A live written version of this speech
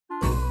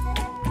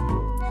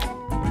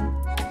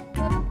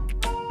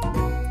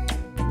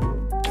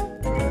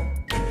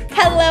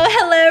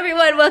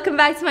everyone, welcome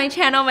back to my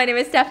channel. My name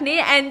is Stephanie,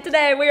 and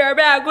today we are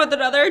back with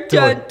another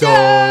dun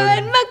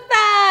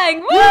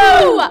mukbang.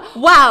 Woo!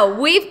 Wow,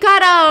 we've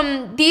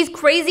got these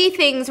crazy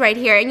things right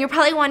here, and you're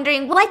probably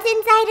wondering, what's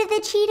inside of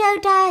the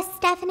Cheeto dust,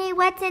 Stephanie?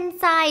 What's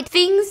inside?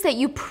 Things that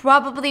you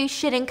probably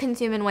shouldn't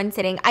consume in one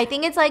sitting. I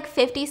think it's like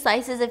 50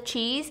 slices of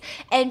cheese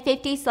and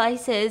 50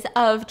 slices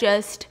of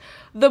just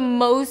the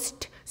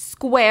most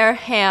square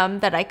ham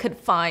that I could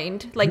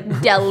find,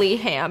 like deli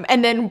ham,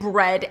 and then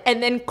bread,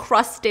 and then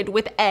crusted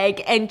with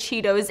egg and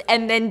Cheetos,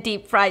 and then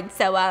deep fried.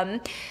 So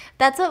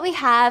that's what we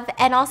have.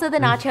 And also the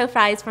nacho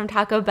fries from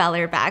Taco Bell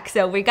are back.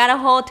 So we got a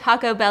whole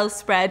Taco Bell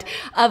spread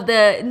of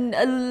the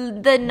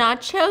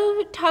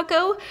nacho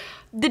taco,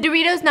 the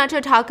Doritos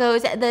nacho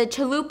tacos, the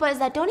chalupas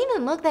that don't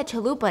even look that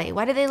chalupa.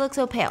 Why do they look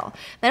so pale?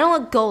 They don't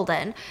look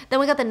golden. Then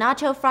we got the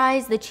nacho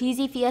fries, the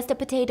cheesy fiesta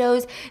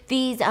potatoes,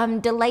 these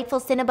delightful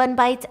Cinnabon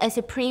bites, a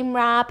supreme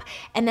wrap,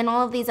 and then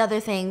all of these other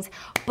things.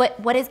 But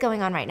what is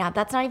going on right now?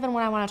 That's not even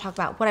what I want to talk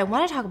about. What I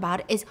want to talk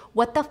about is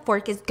what the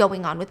fork is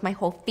going on with my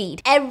whole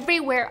feed.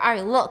 Everywhere I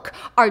look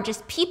are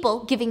just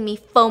people giving me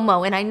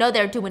FOMO, and I know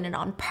they're doing it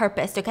on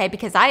purpose, okay?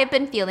 Because I have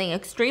been feeling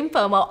extreme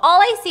FOMO. All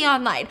I see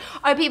online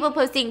are people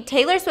posting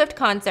Taylor Swift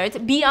concerts,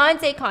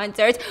 Beyonce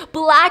concerts,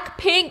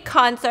 Blackpink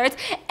concerts,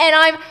 and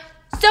I'm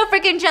so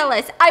freaking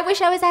jealous. I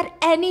wish I was at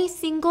any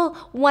single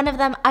one of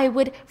them. I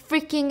would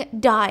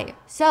freaking die.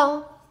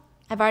 So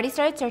I've already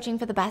started searching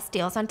for the best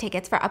deals on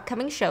tickets for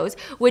upcoming shows,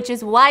 which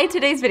is why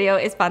today's video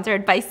is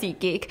sponsored by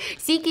SeatGeek.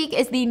 SeatGeek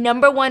is the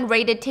 #1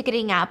 rated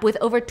ticketing app with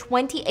over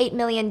 28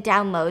 million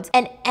downloads,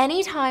 and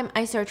anytime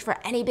I search for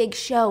any big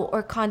show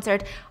or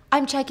concert,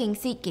 I'm checking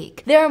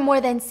SeatGeek. There are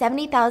more than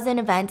 70,000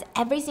 events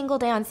every single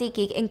day on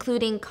SeatGeek,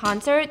 including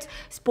concerts,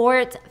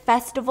 sports,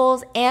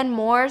 festivals, and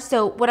more.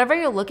 So whatever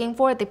you're looking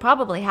for, they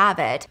probably have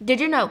it. Did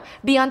you know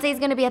Beyonce is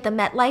gonna be at the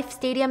MetLife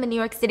Stadium in New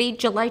York City,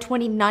 July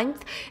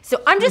 29th?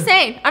 So I'm just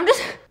saying,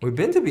 We've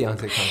been to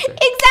Beyonce concert.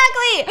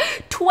 Exactly!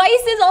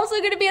 Twice is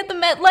also gonna be at the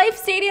MetLife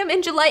Stadium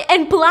in July,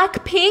 and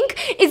Blackpink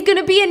is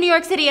gonna be in New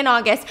York City in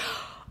August.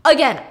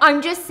 Again,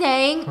 I'm just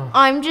saying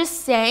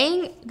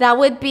that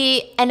would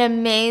be an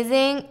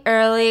amazing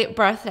early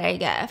birthday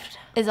gift,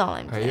 is all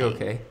I'm saying. Are you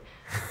okay?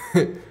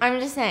 I'm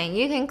just saying,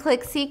 you can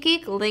click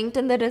SeatGeek, linked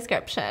in the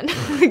description,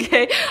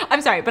 okay?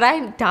 I'm sorry, but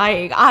I'm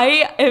dying.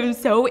 I am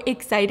so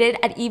excited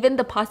at even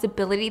the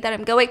possibility that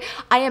I'm going.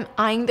 I am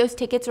eyeing those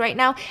tickets right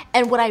now,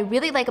 and what I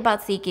really like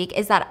about SeatGeek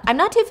is that I'm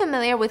not too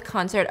familiar with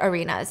concert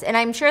arenas, and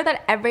I'm sure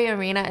that every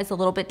arena is a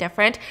little bit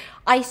different.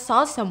 I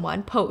saw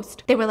someone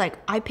post, they were like,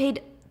 I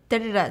paid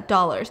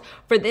dollars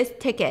for this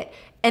ticket,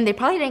 and they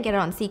probably didn't get it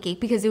on SeatGeek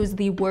because it was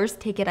the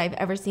worst ticket I've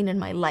ever seen in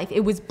my life.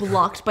 It was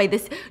blocked by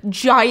this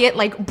giant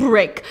like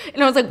brick,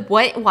 and I was like,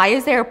 what? Why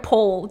is there a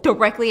pole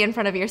directly in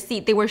front of your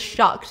seat? They were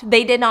shocked.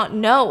 They did not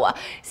know.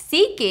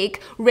 SeatGeek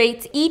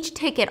rates each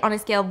ticket on a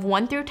scale of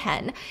 1 through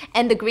 10,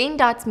 and the green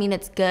dots mean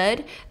it's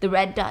good, the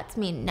red dots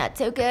mean not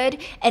so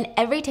good, and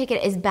every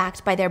ticket is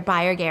backed by their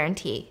buyer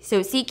guarantee.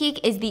 So SeatGeek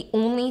is the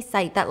only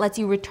site that lets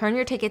you return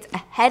your tickets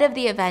ahead of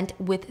the event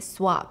with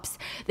swaps.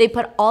 They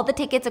put all the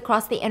tickets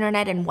across the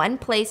internet in one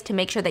place to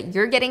make sure that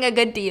you're getting a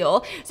good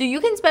deal, so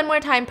you can spend more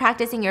time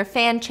practicing your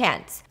fan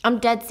chants. I'm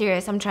dead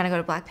serious. I'm trying to go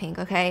to Blackpink,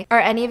 okay? Are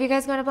any of you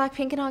guys going to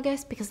Blackpink in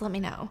August? Because let me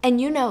know. And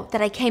you know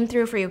that I came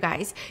through for you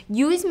guys.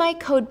 Use my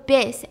code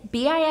BISS,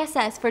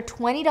 B-I-S-S, for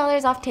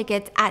 $20 off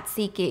tickets at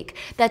SeatGeek.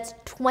 That's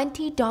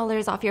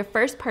 $20 off your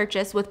first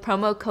purchase with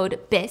promo code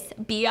BISS,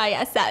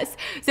 B-I-S-S.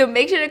 So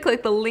make sure to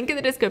click the link in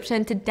the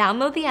description to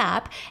download the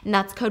app, and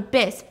that's code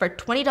BISS for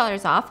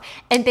 $20 off.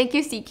 And thank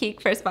you, SeatGeek,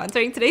 for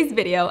sponsoring today's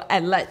video,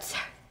 and let's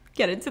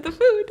get into the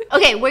food.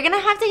 Okay, we're gonna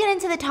have to get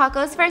into the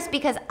tacos first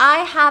because I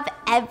have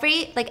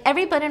every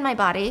bone in my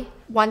body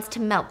wants to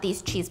melt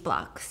these cheese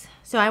blocks.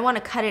 So I want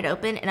to cut it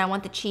open, and I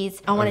want the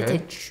cheese, I want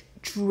it to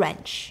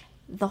drench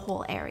the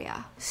whole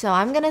area. So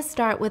I'm gonna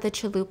start with a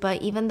chalupa,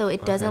 even though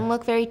it doesn't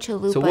look very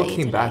chalupa-y. So what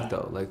came back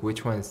though? Like,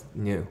 which one's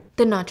new?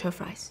 The nacho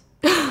fries.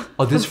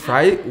 Oh, this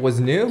fry was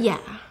new? Yeah.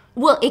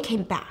 Well, it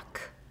came back.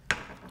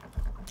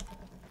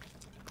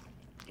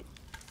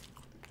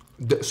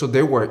 So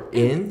they were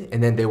in,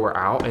 and then they were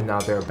out, and now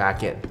they're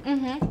back in.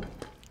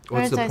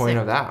 What's the point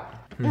of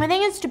that? I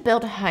think it's to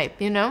build hype,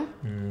 you know?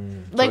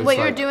 Like what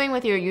you're doing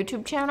with your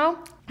YouTube channel.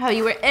 How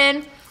you were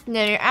in, and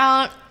then you're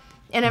out,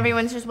 and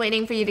everyone's just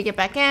waiting for you to get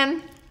back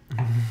in.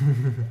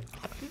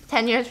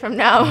 10 years from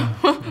now.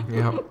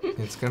 Yeah,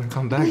 it's gonna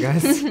come back,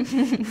 guys.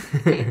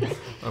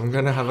 I'm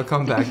gonna have a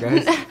comeback,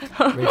 guys.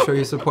 Make sure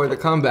you support the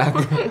comeback.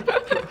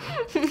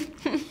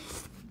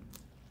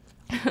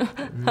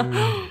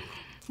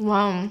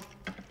 Wow.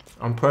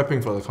 I'm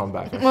prepping for the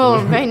comeback, actually.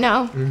 Oh, right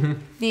now.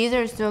 These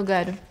are so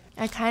good.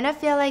 I kind of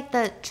feel like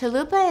the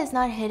chalupa is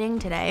not hitting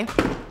today.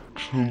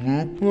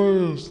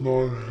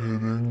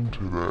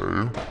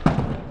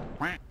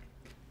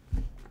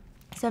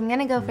 So I'm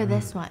gonna go for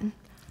this one.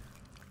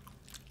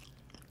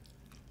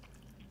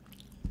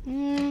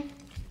 I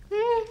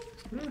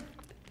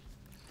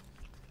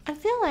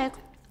feel like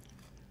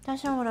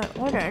that's not what I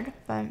ordered,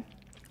 but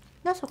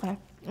that's okay.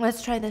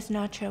 Let's try this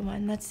nacho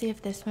one. Let's see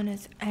if this one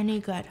is any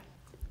good.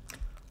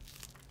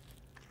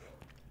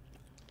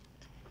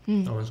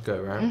 That one's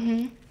good,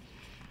 right?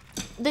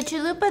 The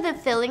chalupa, the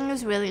filling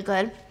is really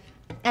good.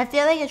 I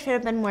feel like it should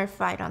have been more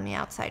fried on the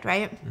outside,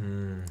 right?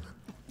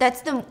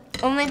 That's the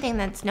only thing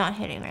that's not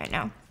hitting right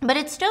now. But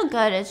it's still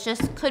good. It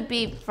just could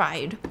be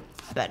fried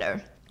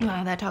better.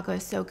 Wow, that taco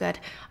is so good.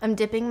 I'm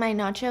dipping my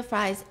nacho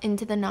fries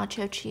into the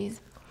nacho cheese.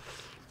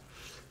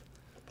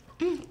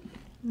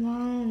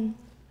 Wow.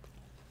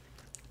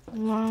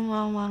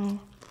 Wow.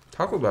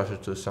 Taco Bell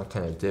should do some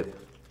kind of dip.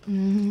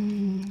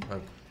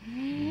 Like,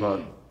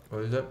 but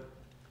what is it?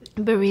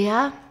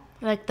 Birria?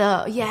 Like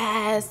the,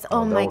 yes.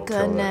 Oh my that will kill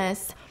it.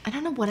 goodness. I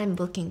don't know what I'm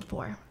looking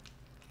for.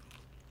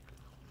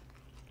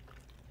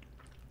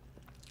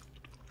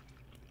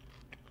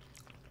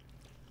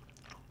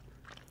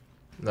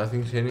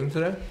 Nothing's hitting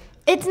today?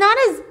 It's not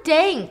as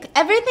dank.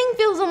 Everything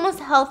feels almost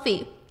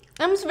healthy.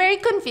 I'm just very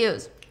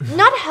confused.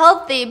 Not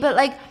healthy, but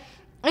like,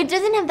 it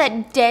doesn't have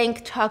that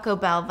dank Taco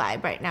Bell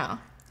vibe right now.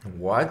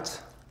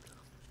 What?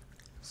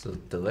 So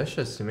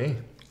delicious to me.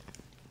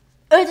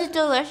 It's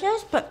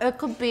delicious, but it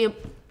could be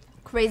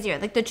crazier.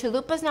 Like the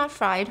chalupa's not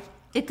fried.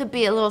 It could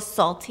be a little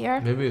saltier.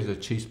 Maybe it's a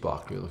cheese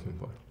block you're looking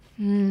for.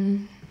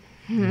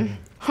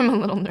 I'm a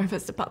little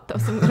nervous about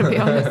those, I'm gonna be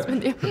honest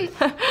with you.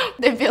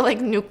 They feel like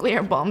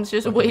nuclear bombs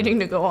just waiting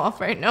to go off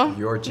right now.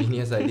 Your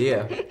genius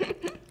idea.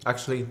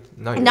 Actually,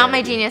 not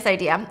my genius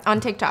idea on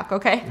TikTok,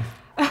 okay?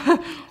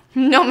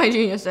 Not my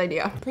genius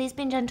idea. Please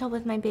be gentle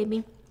with my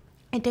baby.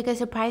 It took a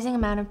surprising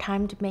amount of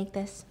time to make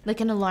this. Like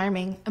an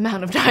alarming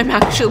amount of time,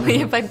 actually,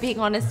 if I'm being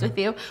honest with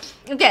you.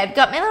 Okay, I've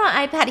got my little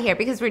iPad here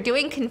because we're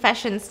doing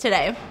confessions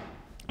today.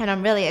 And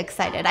I'm really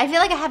excited. I feel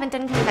like I haven't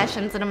done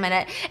confessions in a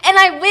minute. And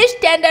I wish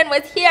Dan Dan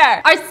was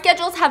here. Our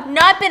schedules have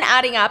not been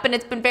adding up and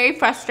it's been very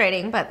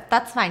frustrating, but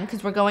that's fine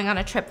because we're going on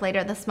a trip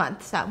later this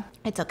month, so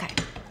it's okay.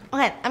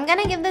 Okay, I'm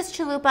gonna give this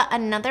chalupa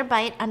another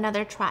bite,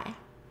 another try.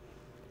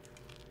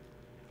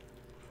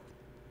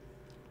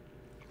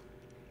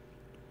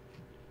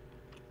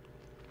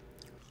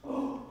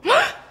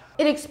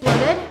 It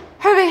exploded.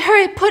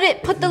 Hurry,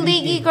 put the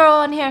leaky girl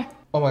on here.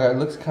 Oh my god, it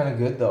looks kind of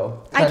good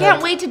though. I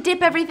can't wait to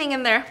dip everything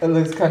in there. It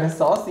looks kind of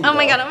saucy. Oh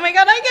my god, I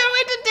can't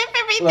wait to dip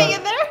everything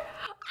in there.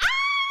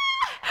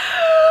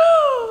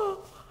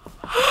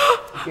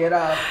 Get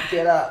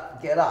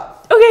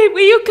up. Okay,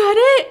 will you cut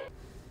it?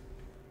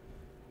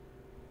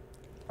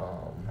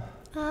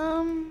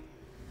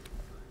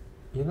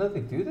 You know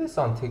they do this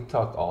on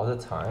TikTok all the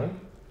time,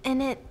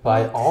 And it but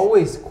I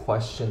always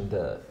question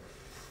the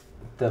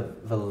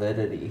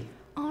validity.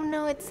 Oh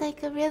no, it's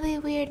like a really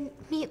weird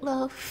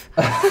meatloaf.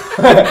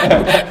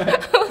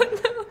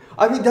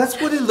 I mean, that's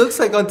what it looks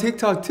like on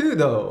TikTok too,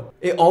 though.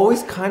 It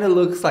always kind of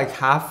looks like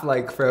half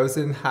like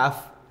frozen,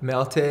 half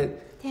melted.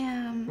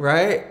 Damn.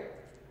 Right?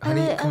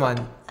 Honey, come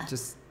on,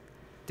 just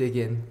dig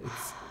in.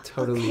 It's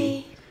totally.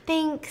 Okay,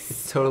 thanks.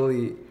 It's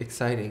totally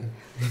exciting.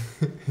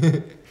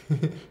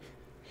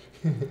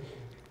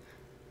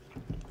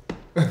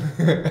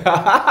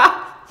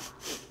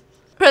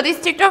 Bro, these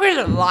TikTokers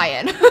are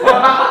lying.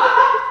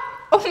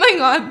 Oh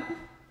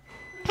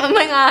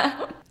my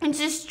god. It's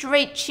just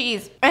straight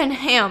cheese and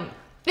ham.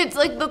 It's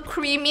like the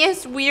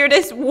creamiest,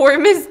 weirdest,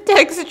 warmest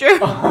texture.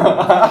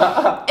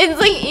 It's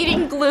like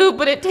eating glue,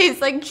 but it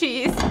tastes like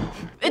cheese.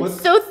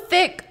 It's so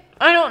thick.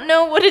 I don't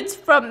know what it's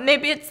from.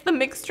 Maybe it's the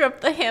mixture of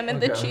the ham and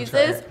the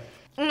cheeses.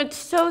 And it's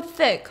so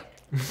thick.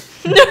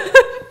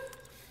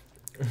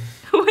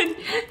 What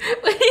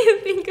do you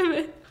think of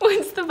it?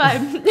 What's the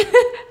vibe?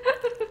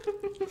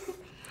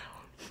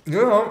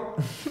 You know.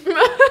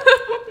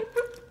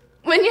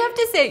 When you have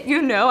to say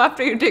you know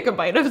after you take a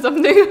bite of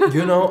something.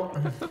 You know,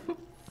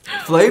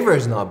 flavor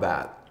is not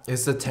bad.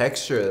 It's the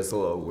texture that's a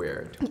little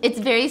weird. It's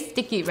very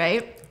sticky,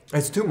 right?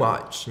 It's too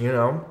much, you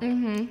know?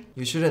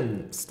 You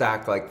shouldn't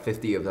stack like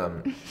 50 of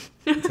them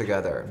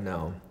together,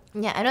 no.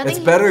 Yeah, I don't think...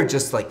 It's better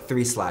just like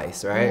 3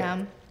 slices, right?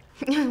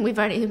 Yeah. We've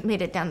already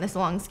made it down this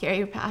long,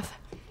 scary path.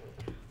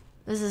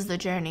 This is the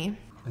journey.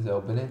 Is it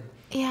opening?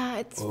 Yeah,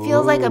 it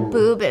feels like a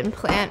boob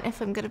implant,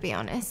 if I'm gonna be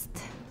honest.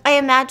 I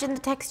imagine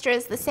the texture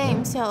is the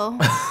same, so...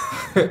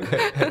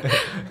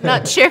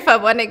 Not sure if I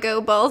want to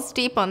go balls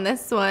deep on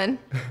this one.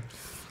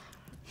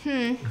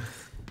 I'm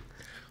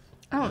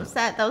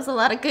upset. That was a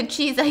lot of good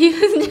cheese I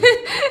used.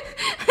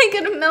 I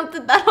could have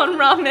melted that on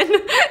ramen.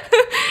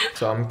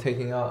 So I'm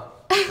taking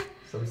out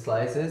some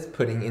slices,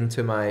 putting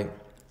into my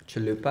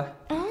chalupa.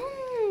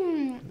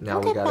 Now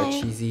we got a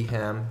cheesy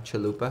ham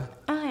chalupa.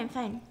 Okay,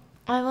 fine.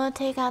 I will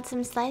take out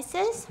some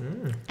slices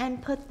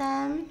and put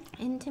them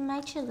into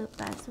my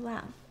chalupa as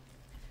well.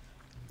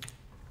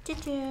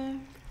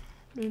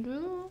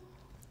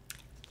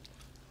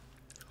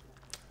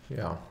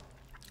 Yeah.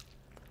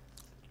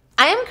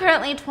 I am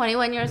currently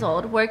 21 years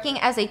old, working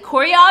as a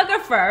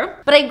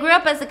choreographer, but I grew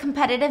up as a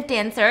competitive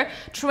dancer,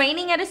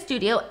 training at a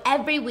studio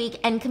every week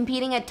and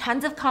competing at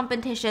tons of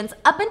competitions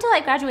up until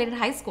I graduated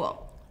high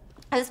school.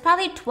 I was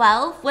probably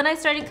 12 when I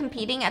started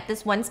competing at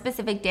this one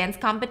specific dance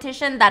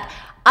competition that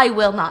I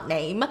will not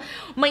name.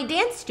 My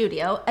dance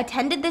studio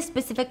attended this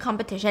specific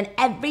competition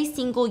every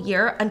single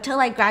year until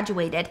I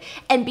graduated.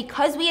 And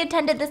because we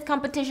attended this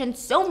competition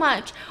so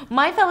much,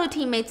 my fellow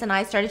teammates and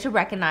I started to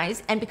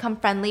recognize and become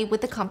friendly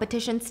with the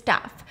competition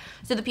staff.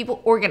 So the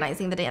people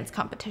organizing the dance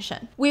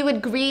competition. We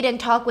would greet and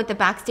talk with the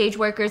backstage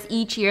workers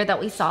each year that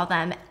we saw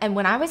them. And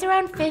when I was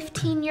around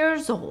 15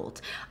 years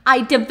old,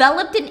 I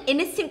developed an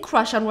innocent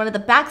crush on one of the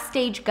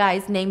backstage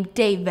guys named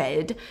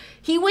David.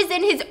 He was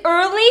in his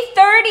early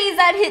 30s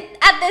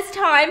at this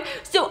time,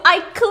 so I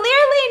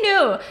clearly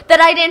knew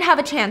that I didn't have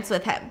a chance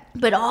with him.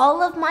 But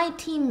all of my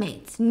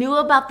teammates knew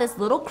about this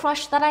little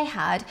crush that I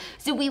had,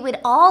 so we would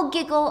all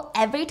giggle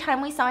every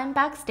time we saw him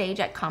backstage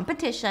at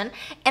competition,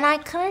 and I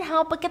couldn't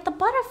help but get the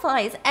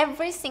butterflies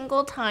every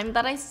single time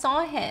that I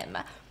saw him.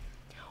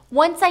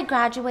 Once I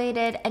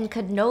graduated and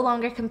could no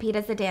longer compete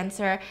as a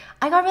dancer,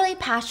 I got really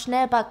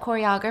passionate about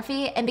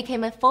choreography and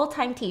became a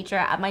full-time teacher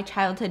at my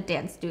childhood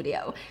dance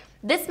studio.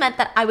 This meant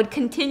that I would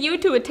continue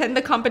to attend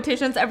the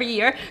competitions every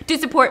year to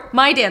support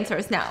my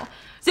dancers now.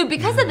 So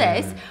because of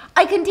this,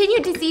 I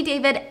continued to see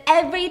David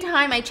every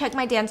time I checked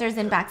my dancers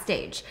in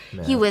backstage.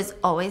 Man. He was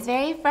always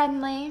very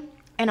friendly,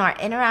 and our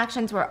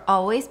interactions were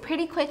always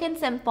pretty quick and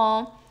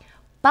simple.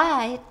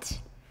 But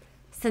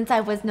since I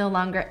was no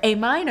longer a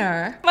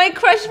minor, my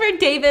crush for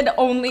David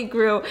only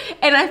grew,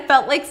 and I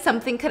felt like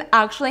something could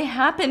actually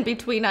happen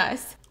between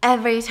us.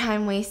 Every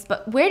time we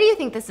spoke, where do you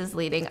think this is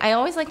leading? I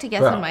always like to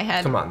guess in my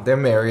head. Come on, they're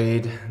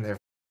married.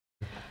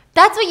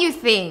 That's what you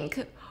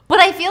think. But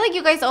I feel like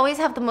you guys always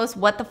have the most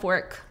what the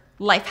fork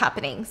life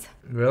happenings.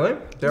 Really?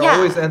 They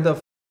always end up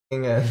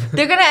and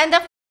they're gonna end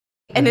up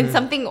and then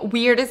something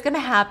weird is gonna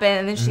happen,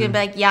 and then she's gonna be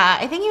like, yeah,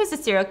 I think he was a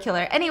serial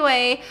killer.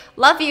 Anyway,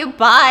 love you,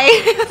 bye.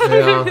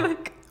 Yeah.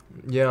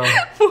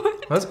 Yeah.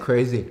 That's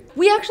crazy.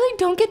 We actually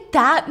don't get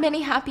that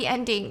many happy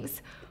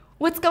endings.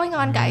 What's going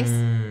on, guys?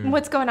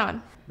 What's going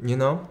on? You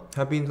know,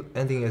 happy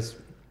ending is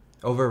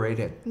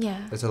overrated.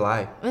 Yeah. It's a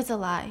lie. It's a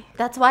lie.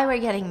 That's why we're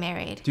getting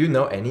married. Do you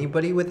know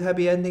anybody with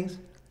happy endings?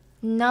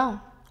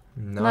 No.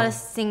 Not a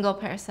single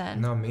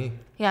person. Not me.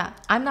 Yeah.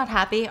 I'm not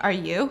happy. Are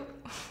you?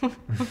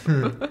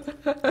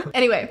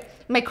 Anyway,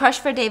 my crush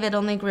for David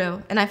only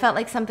grew, and I felt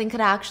like something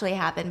could actually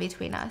happen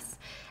between us.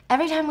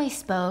 Every time we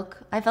spoke,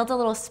 I felt a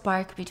little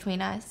spark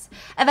between us.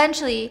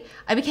 Eventually,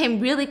 I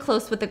became really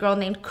close with a girl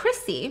named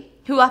Chrissy,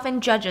 who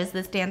often judges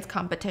this dance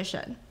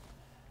competition.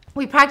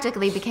 We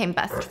practically became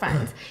best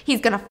friends. He's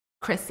gonna f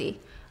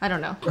Chrissy. I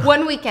don't know.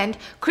 One weekend,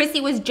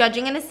 Chrissy was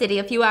judging in a city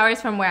a few hours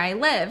from where I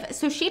live,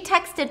 so she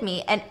texted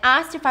me and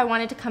asked if I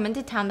wanted to come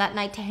into town that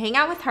night to hang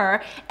out with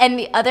her and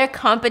the other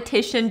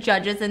competition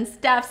judges and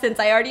staff, since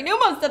I already knew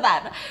most of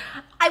them.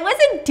 I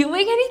wasn't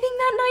doing anything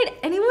that night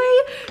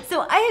anyway,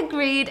 so I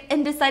agreed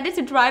and decided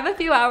to drive a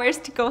few hours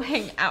to go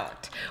hang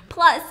out.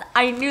 Plus,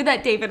 I knew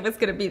that David was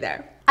gonna be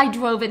there. I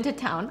drove into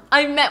town.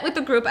 I met with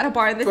the group at a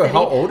bar in the city.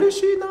 How old is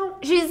she now?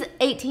 She's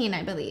 18,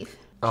 I believe.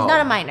 She's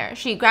not a minor.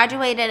 She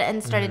graduated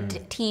and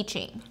started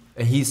teaching.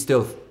 And he's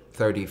still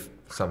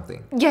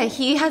 30-something. Yeah,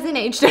 he hasn't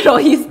aged at all.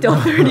 He's still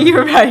 30,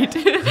 you're right.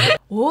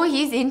 Oh,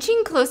 he's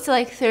inching close to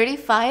like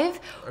 35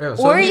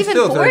 or even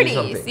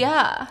 40s.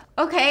 Yeah.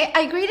 Okay,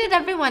 I greeted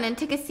everyone and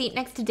took a seat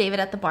next to David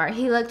at the bar.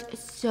 He looked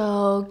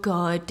so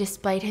good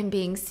despite him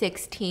being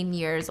 16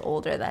 years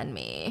older than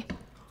me.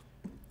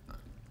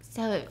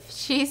 So if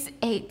she's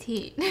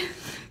 18.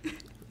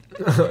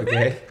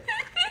 Okay.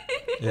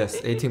 Yes,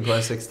 18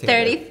 plus 16.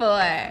 34.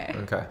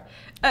 Okay.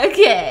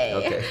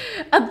 Okay.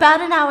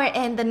 About an hour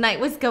in, the night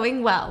was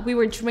going well. We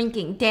were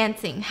drinking,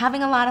 dancing,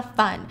 having a lot of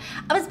fun.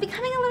 I was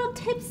becoming a little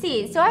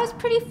tipsy, so I was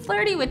pretty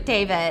flirty with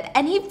David,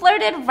 and he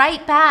flirted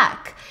right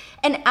back.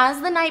 And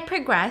as the night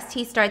progressed,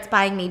 he starts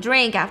buying me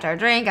drink after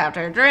drink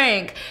after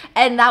drink.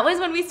 And that was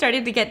when we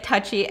started to get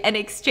touchy and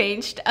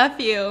exchanged a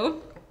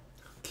few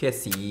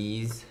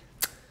kisses.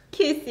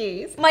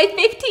 My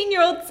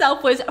 15-year-old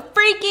self was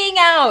freaking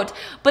out,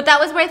 but that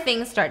was where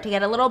things start to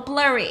get a little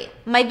blurry.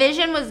 My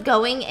vision was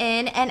going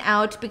in and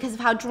out because of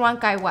how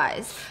drunk I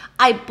was.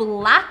 I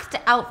blacked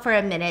out for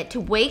a minute to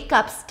wake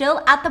up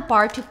still at the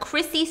bar to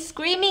Chrissy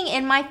screaming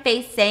in my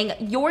face saying,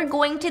 "You're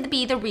going to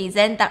be the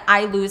reason that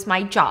I lose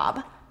my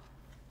job."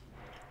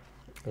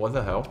 What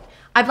the hell?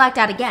 I blacked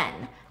out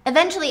again.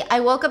 Eventually,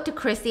 I woke up to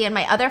Chrissy and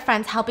my other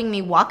friends helping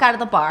me walk out of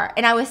the bar,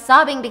 and I was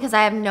sobbing because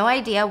I have no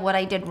idea what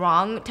I did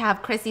wrong to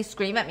have Chrissy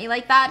scream at me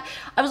like that.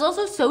 I was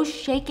also so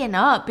shaken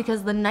up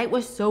because the night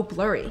was so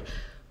blurry.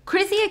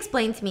 Chrissy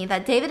explained to me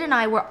that David and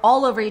I were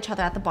all over each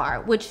other at the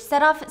bar, which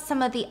set off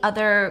some of the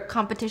other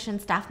competition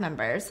staff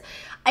members.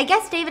 I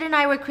guess David and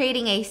I were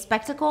creating a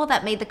spectacle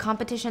that made the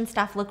competition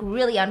staff look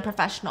really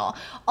unprofessional.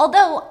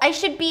 Although I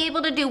should be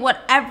able to do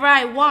whatever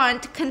I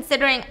want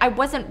considering I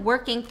wasn't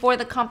working for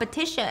the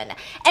competition.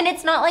 And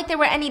it's not like there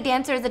were any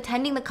dancers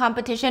attending the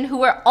competition who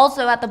were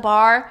also at the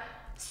bar.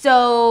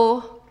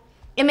 So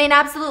it made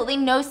absolutely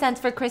no sense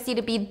for Chrissy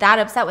to be that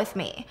upset with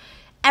me.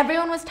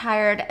 Everyone was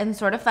tired and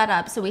sort of fed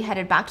up, so we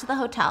headed back to the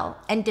hotel.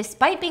 And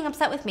despite being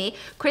upset with me,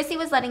 Chrissy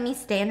was letting me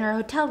stay in her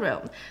hotel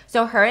room.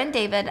 So her and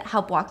David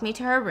helped walk me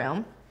to her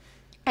room.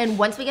 And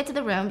once we get to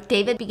the room,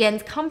 David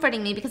begins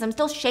comforting me because I'm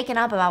still shaken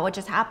up about what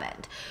just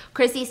happened.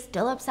 Chrissy's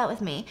still upset with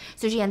me,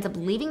 so she ends up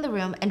leaving the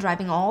room and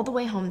driving all the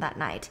way home that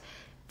night.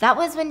 That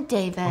was when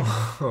David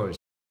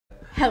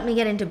helped me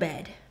get into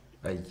bed.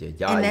 And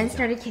then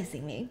started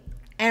kissing me.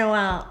 And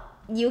well,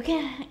 you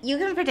can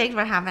predict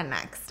what happened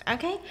next,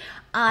 okay?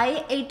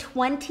 I, a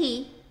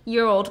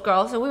 20-year-old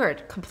girl, so we were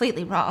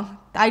completely wrong.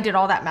 I did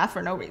all that math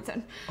for no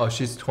reason. Oh,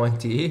 she's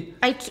 20?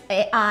 I,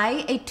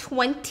 a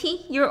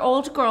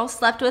 20-year-old girl,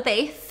 slept with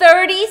a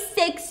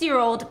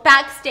 36-year-old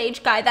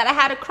backstage guy that I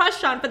had a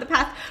crush on for the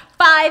past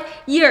 5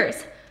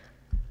 years.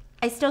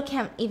 I still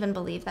can't even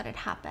believe that it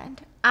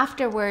happened.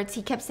 Afterwards,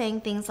 he kept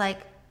saying things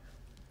like,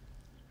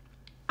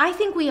 I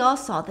think we all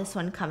saw this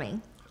one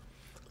coming.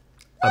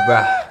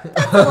 That's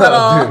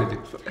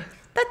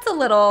a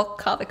little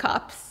call the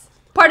cops.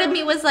 Part of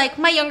me was like,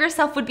 my younger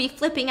self would be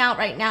flipping out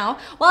right now.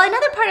 While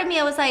another part of me,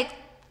 I was like,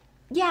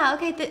 yeah,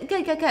 okay,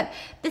 good.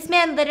 This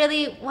man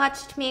literally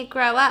watched me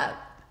grow up.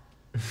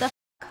 The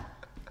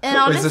And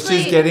honestly, so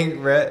she's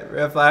getting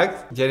red flags?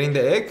 Getting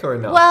the ick or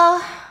no?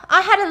 Well,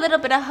 I had a little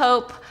bit of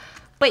hope,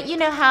 but you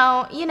know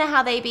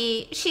how they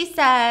be. She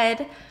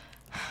said,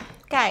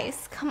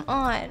 guys, come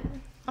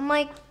on. I'm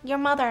like your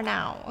mother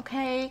now,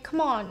 okay? Come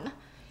on.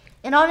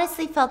 It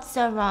honestly felt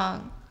so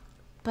wrong,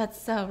 but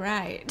so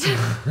right. Stop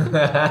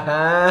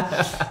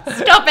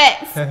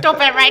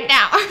it right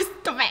now.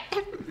 Stop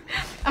it.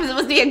 I'm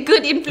supposed to be a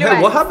good influence.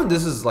 Hey, what happened?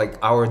 This is like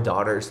our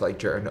daughter's like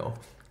journal.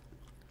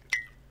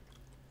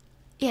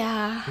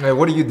 Yeah. Like,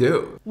 what do you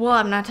do? Well,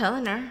 I'm not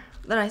telling her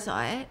that I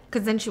saw it,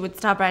 because then she would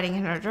stop writing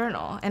in her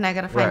journal, and I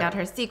gotta find out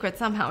her secret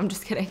somehow. I'm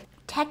just kidding.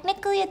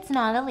 Technically, it's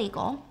not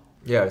illegal.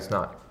 Yeah, it's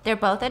not. They're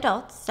both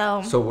adults,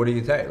 so... So what do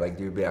you say? Like,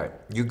 do you be like,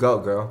 you go,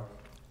 girl?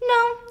 No,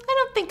 I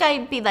don't think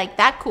I'd be like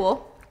that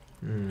cool.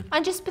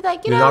 I'd just be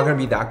like, You're not gonna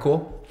be that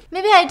cool?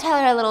 Maybe I'd tell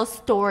her a little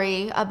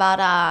story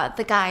about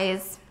the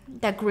guys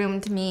that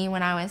groomed me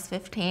when I was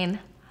 15.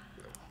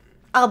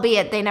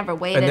 Albeit they never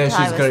waited until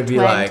I was 20. And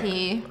then she's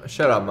gonna be like,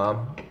 shut up,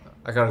 Mom.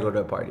 I gotta go to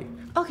a party.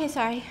 Okay,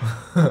 sorry.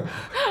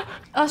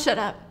 Oh, shut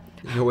up.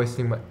 You're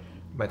wasting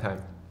my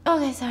time.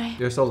 Okay, sorry.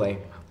 You're so lame.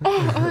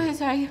 Oh, okay,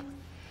 sorry.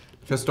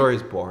 Your story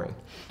is boring.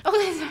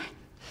 Okay, sorry.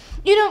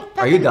 You know...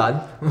 Are you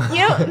done?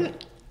 You know,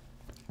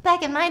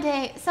 back in my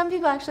day, some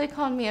people actually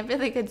called me a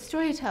really good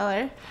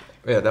storyteller.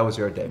 Yeah, that was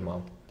your day,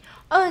 Mom.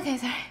 Oh, okay,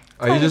 sorry.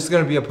 Are you just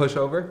gonna be a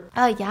pushover?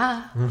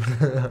 Yeah.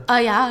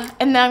 Yeah.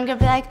 And then I'm gonna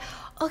be like,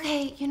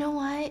 okay, you know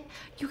what?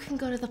 You can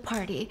go to the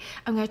party.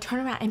 I'm gonna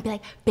turn around and be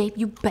like, babe,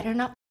 you better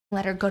not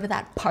let her go to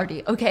that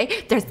party,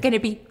 okay? There's gonna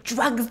be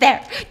drugs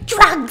there.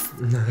 Drugs!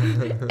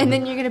 And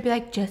then you're gonna be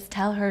like, just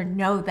tell her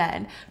no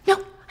then.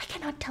 No, I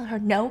cannot tell her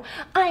no.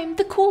 I'm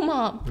the cool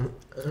mom.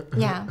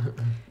 Yeah.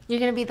 You're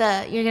gonna be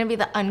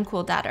the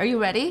uncool dad. Are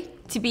you ready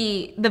to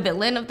be the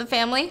villain of the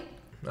family?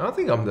 I don't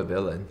think I'm the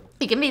villain.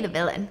 You can be the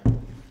villain.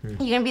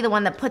 You're gonna be the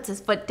one that puts his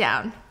foot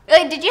down.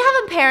 Like, did you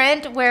have a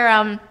parent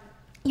where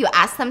you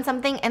ask them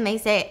something and they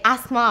say,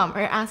 ask mom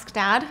or ask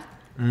dad?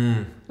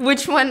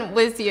 Which one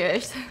was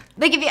yours?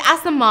 Like, if you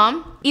ask the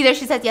mom, either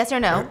she says yes or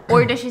no,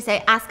 or does she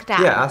say ask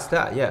dad? Yeah, ask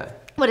dad, yeah.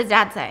 What does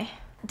dad say?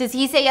 Does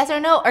he say yes or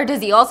no, or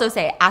does he also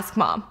say ask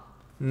mom?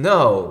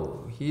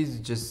 No, he's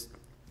just...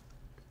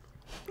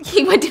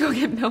 He went to go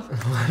get milk.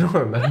 I don't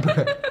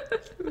remember.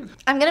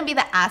 I'm gonna be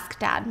the ask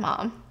dad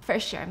mom, for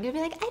sure. I'm gonna be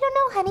like, I don't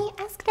know, honey,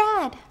 ask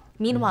dad.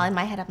 Meanwhile, in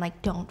my head, I'm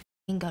like, don't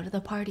f***ing go to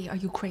the party. Are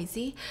you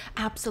crazy?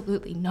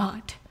 Absolutely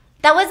not.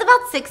 That was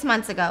about 6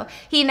 months ago.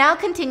 He now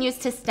continues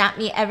to snap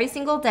me every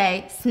single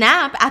day.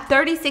 Snap at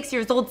 36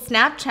 years old,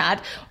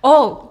 Snapchat.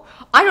 Oh,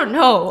 I don't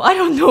know. I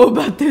don't know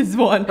about this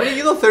one. But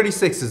you know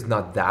 36 is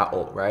not that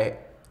old, right?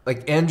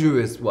 Like Andrew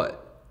is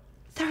what?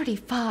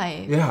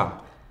 35. Yeah.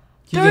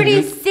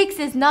 36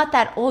 is not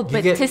that old,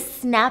 but to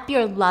snap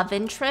your love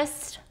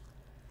interest?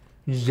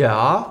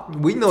 Yeah.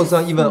 We know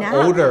some even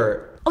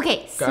older.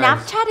 Okay, guys.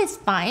 Snapchat is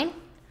fine.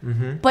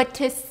 But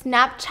to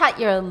Snapchat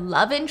your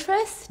love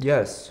interest?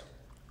 Yes.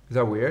 Is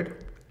that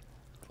weird?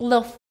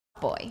 Little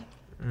boy.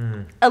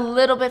 A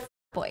little bit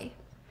boy.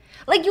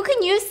 Like, you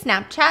can use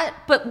Snapchat,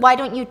 but why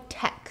don't you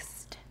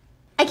text?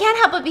 I can't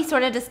help but be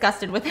sort of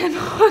disgusted with him.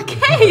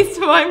 Okay,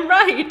 so I'm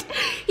right.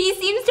 He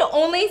seems to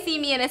only see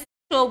me in a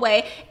sexual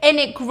way, and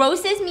it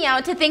grosses me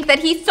out to think that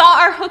he saw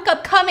our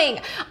hookup coming.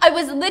 I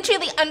was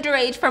literally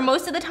underage for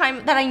most of the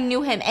time that I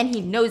knew him, and he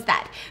knows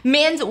that.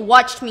 Man's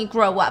watched me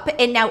grow up.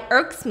 It now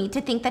irks me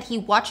to think that he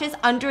watches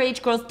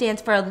underage girls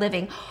dance for a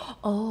living.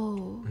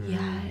 Oh,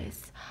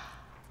 yes.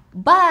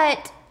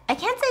 But I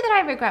can't say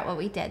that I regret what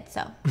we did,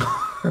 so.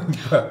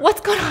 What's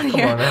going on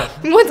here?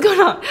 What's going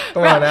on?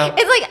 Come on now.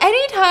 It's like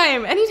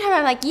anytime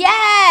I'm like,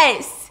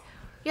 yes!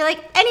 You're like,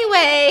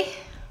 anyway,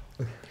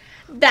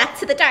 back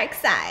to the dark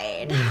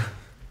side.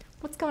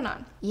 What's going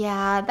on?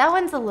 Yeah, that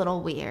one's a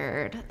little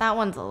weird. That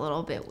one's a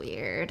little bit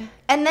weird.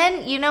 And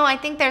then, you know, I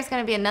think there's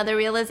going to be another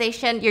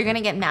realization. You're going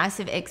to get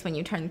massive icks when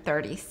you turn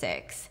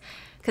 36.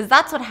 Because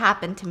that's what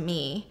happened to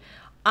me.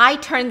 I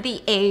turned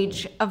the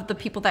age of the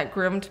people that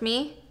groomed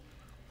me,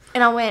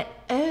 and I went,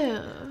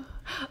 oh.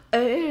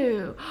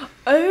 Oh.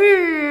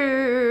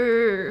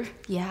 Oh.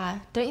 Yeah,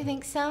 don't you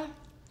think so?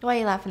 Why are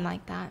you laughing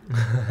like that?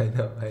 I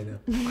know.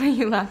 Why are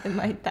you laughing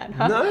like that,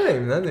 huh?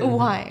 Nothing.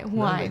 Why?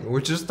 Nothing. We're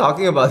just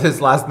talking about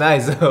this last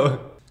night, so...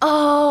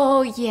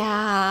 Oh,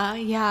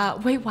 yeah.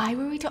 Wait, why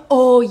were we talking?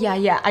 Oh,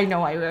 yeah. I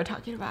know why we were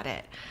talking about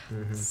it.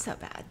 So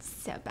bad.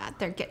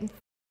 They're getting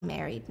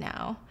married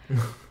now.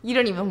 You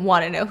don't even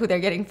want to know who they're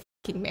getting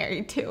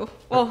married to.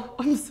 Oh,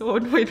 I'm so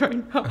annoyed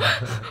right now.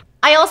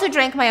 I also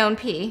drank my own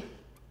pee.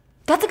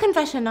 That's a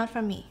confession, not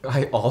from me.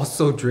 I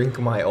also drink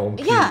my own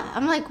pee. Yeah,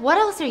 I'm like, what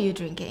else are you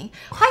drinking?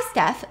 Hi,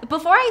 Steph.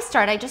 Before I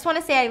start, I just want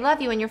to say I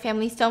love you and your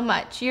family so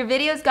much. Your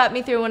videos got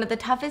me through one of the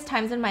toughest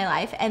times in my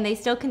life, and they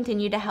still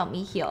continue to help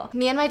me heal.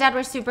 Me and my dad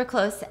were super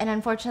close, and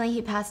unfortunately,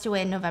 he passed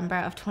away in November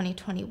of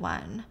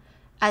 2021.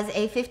 As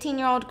a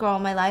 15-year-old girl,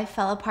 my life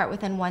fell apart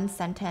within one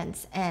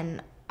sentence,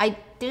 and I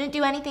didn't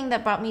do anything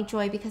that brought me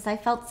joy because I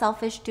felt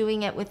selfish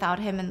doing it without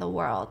him in the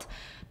world.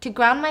 To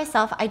ground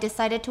myself, I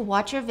decided to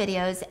watch your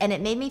videos, and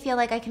it made me feel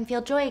like I can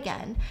feel joy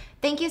again.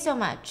 Thank you so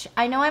much.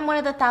 I know I'm one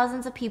of the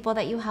thousands of people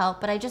that you help,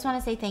 but I just want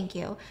to say thank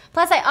you.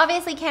 Plus, I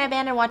obviously can't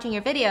abandon watching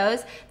your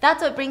videos.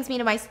 That's what brings me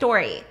to my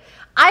story.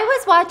 I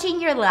was watching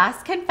your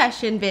last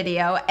confession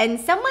video, and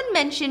someone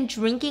mentioned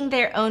drinking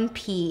their own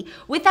pee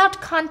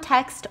without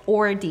context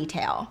or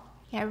detail.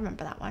 Yeah, I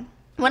remember that one.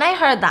 When I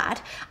heard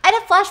that, I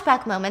had a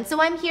flashback moment,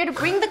 so I'm here to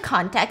bring the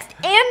context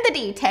and the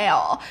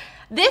detail.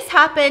 This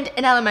happened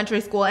in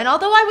elementary school, and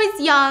although I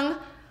was young,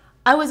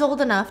 I was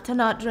old enough to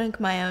not drink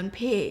my own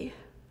pee.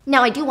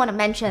 Now, I do want to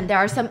mention there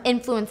are some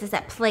influences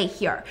at play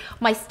here.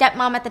 My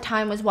stepmom at the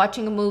time was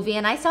watching a movie,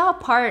 and I saw a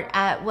part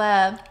at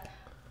what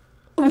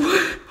the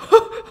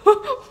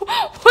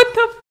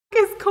f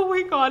is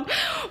going on?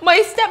 My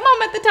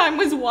stepmom at the time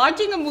was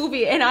watching a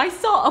movie, and I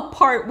saw a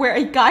part where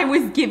a guy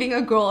was giving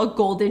a girl a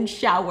golden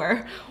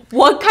shower.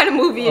 What kind of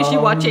movie is she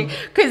watching?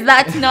 Because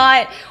that's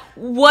not...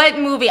 What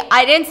movie?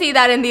 I didn't see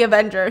that in the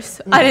Avengers.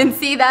 I didn't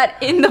see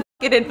that in the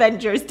fucking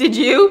Avengers. Did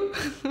you?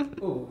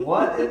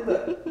 What in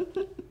the...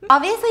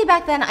 Obviously,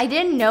 back then, I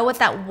didn't know what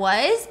that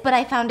was, but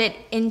I found it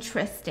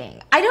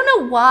interesting. I don't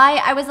know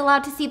why I was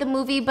allowed to see the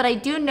movie, but I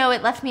do know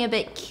it left me a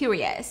bit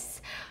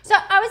curious. So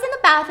I was in the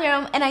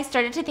bathroom, and I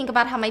started to think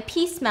about how my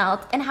pee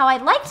smelled and how I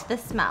liked the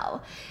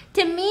smell.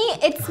 To me,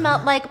 it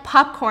smelled like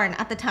popcorn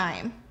at the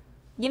time.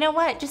 You know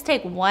what? Just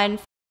take one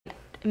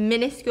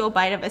minuscule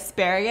bite of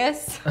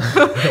asparagus.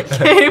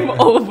 Game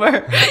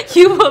over.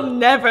 You will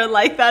never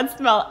like that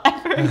smell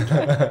ever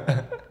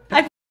again.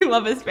 I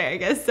love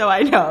asparagus, so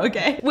I know,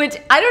 okay? Which,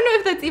 I don't know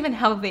if that's even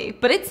healthy,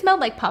 but it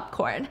smelled like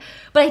popcorn.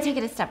 But I took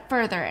it a step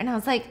further, and I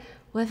was like,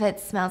 what if it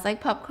smells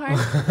like popcorn?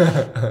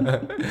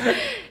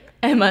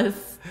 It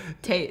must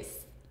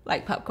taste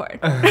like popcorn.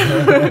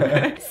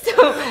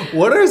 So,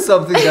 what are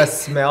something that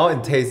smell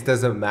and taste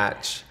doesn't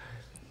match?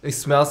 It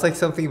smells like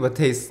something but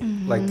tastes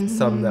like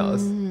something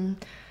else.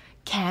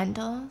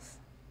 Candles.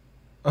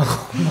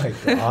 Oh my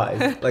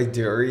god. Like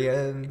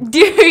durian.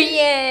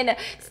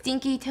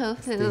 Stinky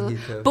tofu.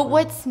 But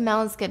what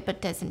smells good but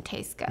doesn't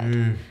taste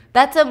good?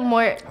 That's a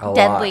more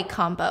deadly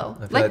combo.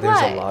 I feel like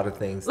there's a lot of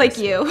things. Like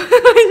you.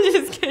 I'm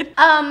just kidding.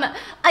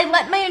 I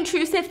let my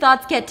intrusive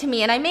thoughts get to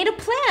me, and I made a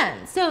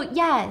plan. So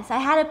yes, I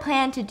had a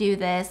plan to do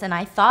this, and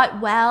I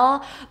thought,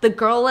 well, the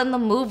girl in the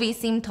movie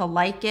seemed to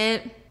like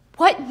it.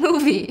 What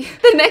movie?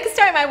 The next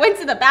time I went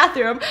to the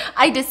bathroom,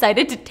 I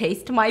decided to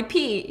taste my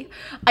pee.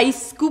 I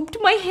scooped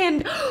my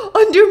hand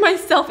under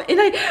myself, and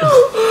I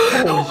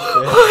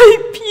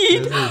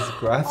peed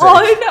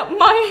on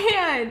my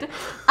hand.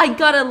 I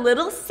got a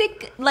little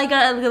sick, like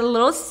a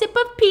little sip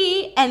of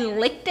pee, and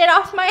licked it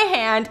off my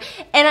hand.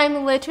 And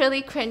I'm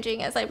literally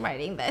cringing as I'm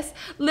writing this.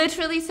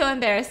 Literally so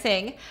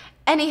embarrassing.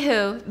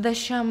 Anywho, the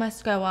show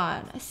must go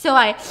on. So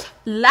I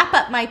lap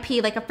up my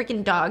pee like a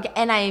freaking dog,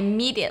 and I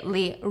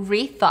immediately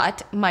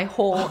rethought my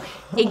whole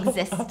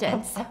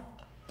existence.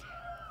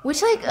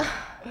 Which, like,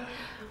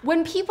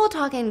 when people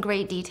talk in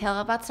great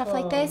detail about stuff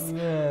like this,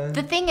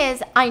 the thing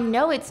is, I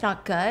know it's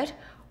not good,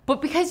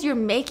 but because you're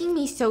making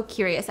me so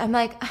curious, I'm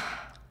like...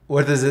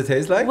 What does it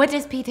taste like? What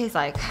does pee taste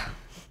like?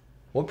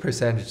 What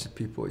percentage of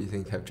people you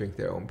think have drink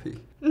their own pee?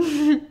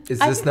 Is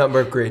this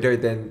number greater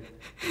than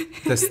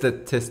the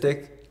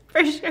statistic?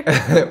 For sure.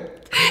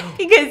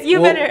 Because you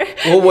better...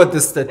 What would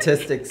the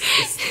statistics...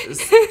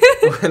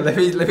 let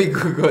me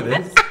Google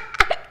this.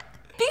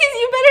 Because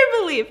you better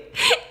believe,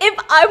 if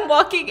I'm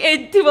walking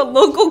into a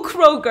local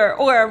Kroger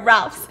or a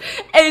Ralph's,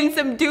 and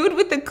some dude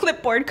with a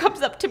clipboard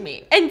comes up to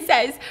me and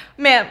says,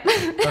 ma'am,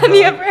 have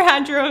you ever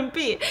had your own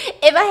pee?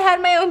 If I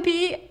had my own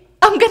pee,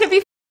 I'm gonna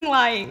be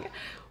lying.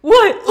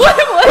 What?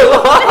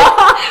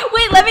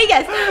 Wait, let me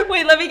guess. Wait,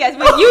 you guess.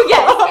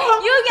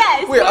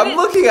 Wait, I'm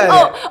looking at it.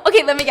 Oh,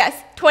 okay, let me guess.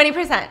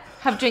 20%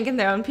 have drinking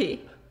their own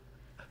pee.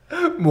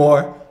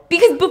 More.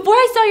 Because before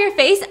I saw your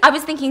face, I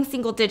was thinking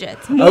single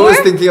digits. More? I was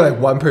thinking like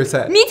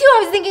 1%. Me too, I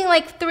was thinking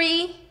like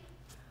 3.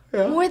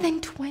 Yeah. More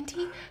than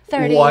 20?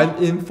 30?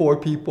 1 in 4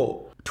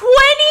 people. 25% of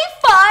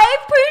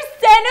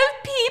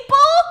people?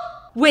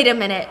 Wait a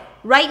minute.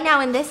 Right now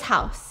in this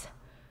house,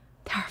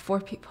 there are 4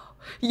 people.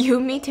 You,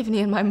 me, Tiffany,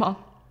 and my mom.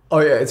 Oh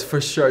yeah, it's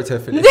for sure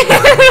Tiffany.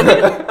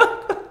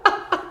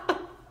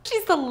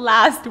 She's the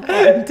last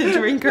one to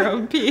drink her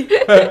own pee.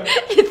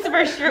 It's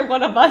for sure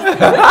one of us.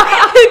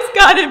 It's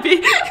gotta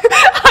be.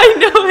 I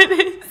know it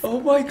is. Oh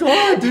my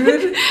god,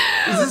 dude.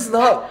 Is this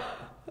not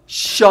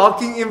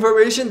shocking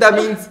information? That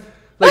means,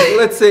 like,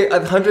 let's say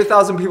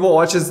 100,000 people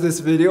watches this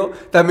video.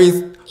 That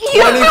means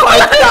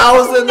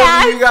 25,000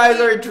 of you guys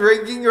are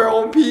drinking your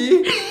own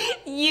pee.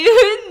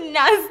 You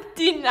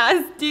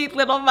nasty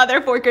little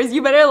motherfuckers.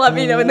 You better let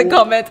me know in the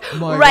comments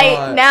right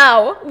God.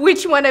 now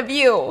which one of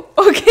you.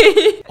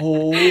 Okay.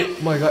 Oh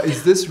my god,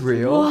 is this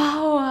real?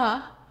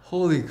 Wow.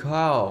 Holy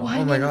cow. One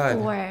oh my in god.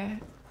 4.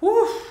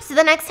 Woo. So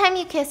the next time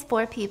you kiss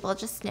 4 people,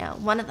 just know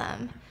one of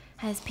them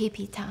has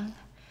pee-pee tongue.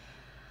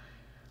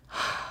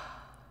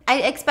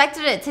 I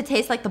expected it to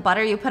taste like the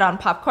butter you put on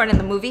popcorn in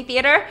the movie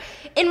theater.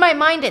 In my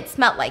mind, it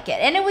smelled like it,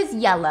 and it was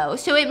yellow,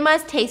 so it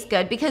must taste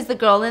good because the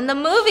girl in the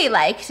movie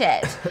liked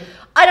it.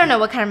 I don't know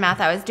what kind of math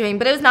I was doing,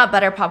 but it was not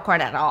butter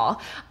popcorn at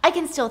all. I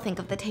can still think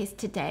of the taste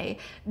today.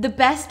 The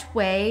best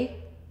way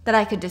that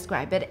I could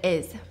describe it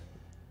is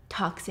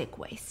toxic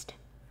waste,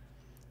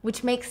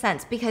 which makes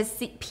sense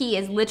because pee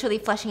is literally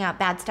flushing out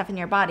bad stuff in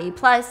your body.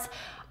 Plus,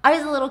 I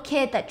was a little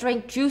kid that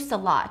drank juice a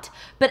lot,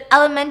 but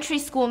elementary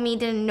school me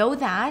didn't know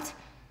that.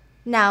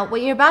 Now,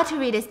 what you're about to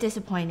read is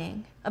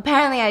disappointing.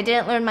 Apparently, I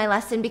didn't learn my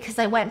lesson because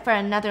I went for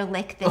another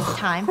lick this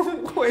time.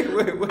 Wait.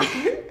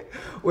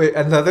 Wait,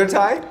 another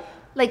time?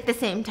 Like the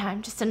same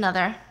time, just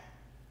another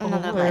Oh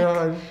my lick.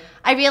 god.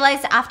 I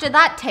realized after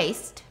that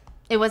taste,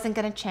 it wasn't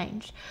gonna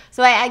change.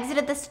 So I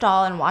exited the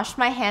stall and washed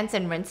my hands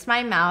and rinsed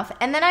my mouth,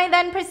 and then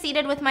I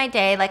proceeded with my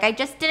day like I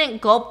just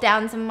didn't gulp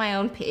down some of my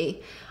own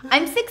pee.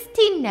 I'm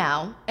 16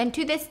 now, and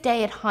to this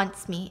day it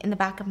haunts me in the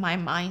back of my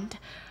mind.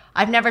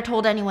 I've never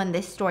told anyone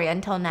this story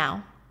until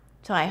now,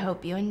 so I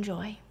hope you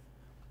enjoy.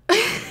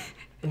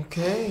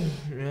 Okay,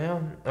 yeah.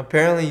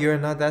 Apparently you're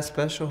not that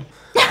special.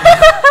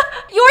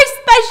 You're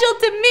special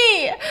to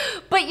me,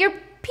 but your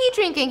pee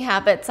drinking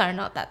habits are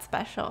not that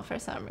special for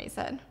some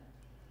reason.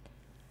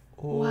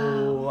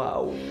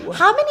 Wow.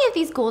 How many of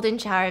these golden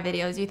shower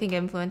videos do you think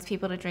influence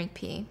people to drink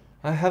pee?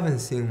 I haven't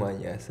seen one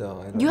yet, so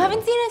I don't know. You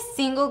haven't seen a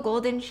single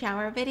golden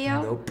shower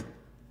video?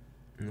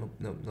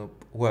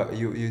 Nope. What,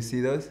 you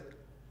see those?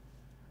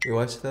 You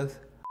watch those?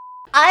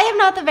 I am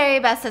not the very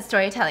best at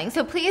storytelling,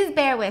 so please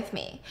bear with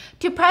me.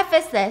 To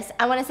preface this,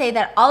 I want to say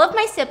that all of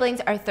my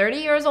siblings are 30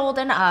 years old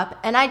and up,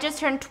 and I just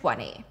turned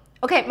 20.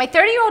 Okay, my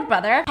 30-year-old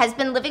brother has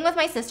been living with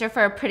my sister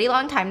for a pretty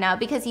long time now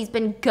because he's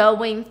been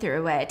going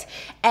through it,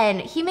 and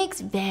he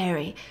makes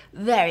very,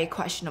 very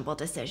questionable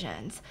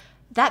decisions.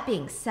 That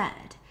being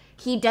said,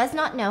 he does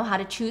not know how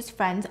to choose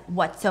friends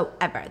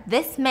whatsoever.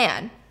 This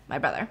man, my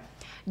brother,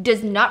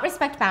 does not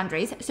respect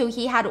boundaries, so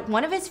he had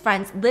one of his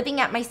friends living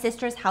at my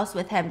sister's house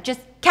with him, just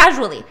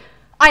casually.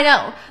 I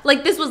know,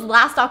 like this was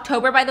last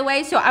October, by the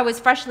way, so I was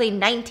freshly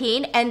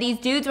 19, and these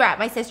dudes were at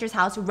my sister's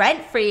house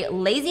rent-free,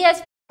 lazy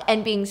as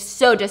and being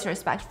so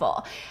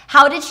disrespectful.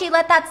 How did she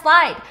let that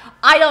slide?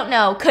 I don't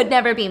know, could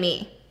never be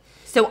me.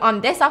 So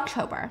on this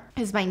October,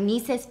 it was my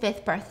niece's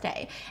 5th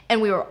birthday,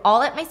 and we were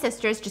all at my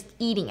sister's just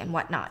eating and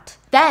whatnot.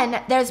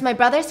 Then there's my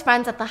brother's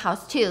friends at the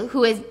house too,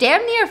 who is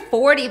damn near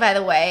 40, by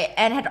the way,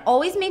 and had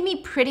always made me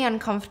pretty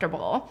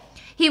uncomfortable.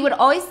 He would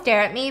always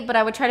stare at me, but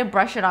I would try to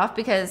brush it off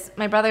because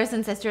my brothers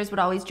and sisters would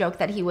always joke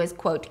that he was,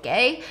 quote,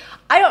 gay.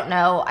 I don't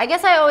know, I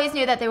guess I always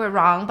knew that they were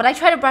wrong, but I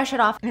try to brush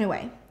it off.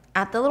 Anyway,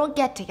 at the little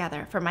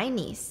get-together for my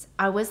niece,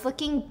 I was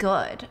looking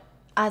good,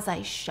 as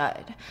I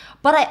should.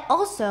 But I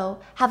also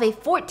have a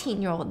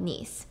 14-year-old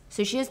niece,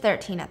 so she was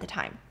 13 at the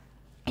time.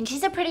 And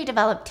she's a pretty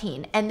developed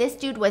teen, and this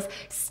dude was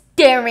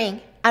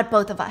staring at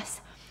both of us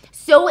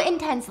so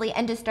intensely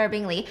and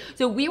disturbingly.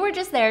 So we were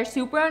just there,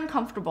 super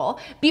uncomfortable.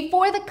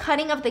 Before the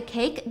cutting of the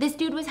cake, this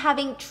dude was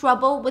having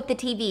trouble with the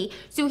TV.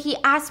 So he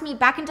asked me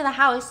back into the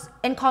house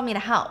and called me to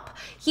help.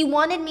 He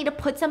wanted me to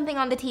put something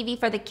on the TV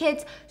for the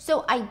kids,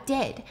 so I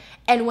did.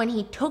 And when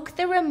he took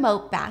the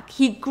remote back,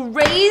 he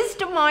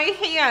grazed my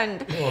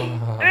hand.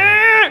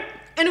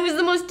 And it was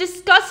the most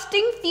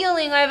disgusting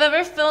feeling I've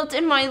ever felt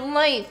in my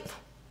life.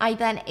 I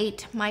then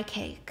ate my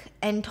cake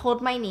and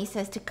told my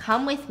nieces to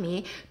come with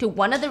me to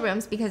one of the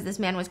rooms because this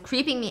man was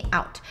creeping me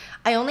out.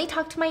 I only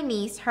talked to my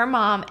niece, her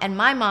mom, and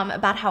my mom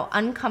about how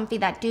uncomfy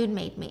that dude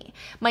made me.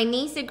 My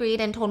niece agreed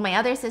and told my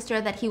other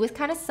sister that he was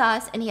kind of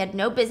sus and he had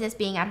no business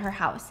being at her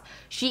house.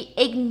 She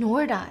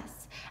ignored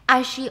us,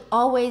 as she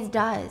always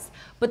does.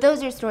 But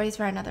those are stories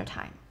for another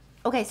time.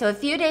 Okay, so a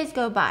few days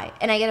go by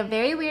and I get a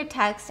very weird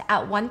text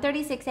at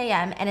 1:36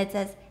 a.m. and it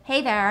says,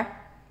 "Hey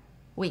there,"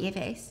 winky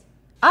face.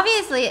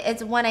 Obviously,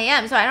 it's 1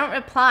 a.m., so I don't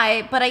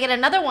reply, but I get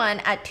another one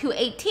at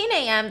 2:18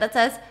 a.m. that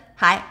says,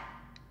 "Hi."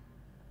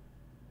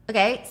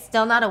 Okay,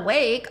 still not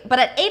awake, but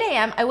at 8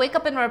 a.m., I wake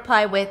up and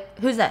reply with,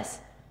 "Who's this?"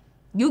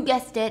 You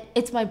guessed it,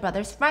 it's my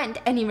brother's friend,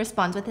 and he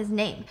responds with his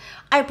name.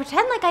 I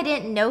pretend like I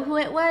didn't know who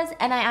it was,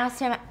 and I asked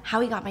him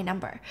how he got my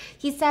number.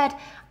 He said,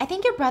 "I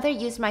think your brother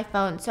used my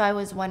phone, so I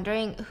was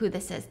wondering who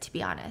this is, to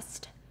be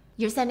honest."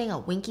 You're sending a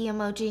winky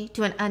emoji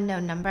to an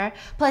unknown number.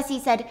 Plus he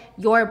said,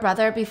 your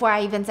brother, before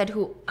I even said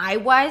who I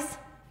was.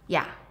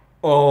 Yeah.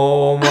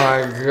 Oh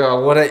my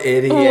god, what an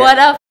idiot. What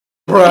a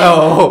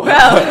bro.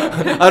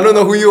 I don't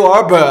know who you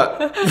are,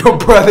 but your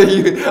brother,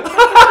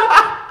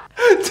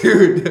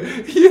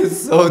 dude, he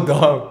is so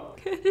dumb.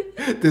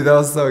 Dude, that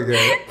was so good.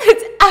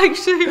 It's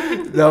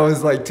actually That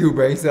was like 2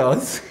 brain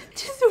cells.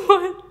 just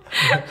one.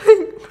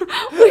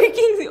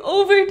 Working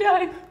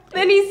overtime.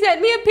 Then he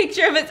sent me a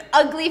picture of his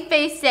ugly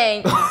face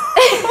saying,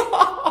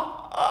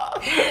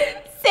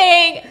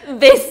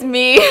 this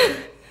me.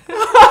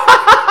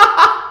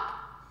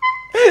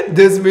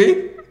 This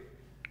me?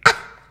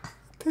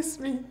 This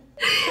me?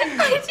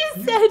 I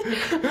just said,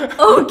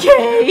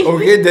 okay.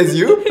 Okay, that's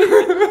you?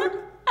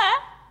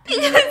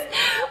 Because,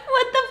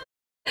 what the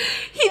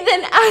he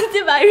then asked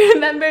if I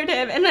remembered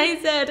him, and I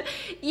said,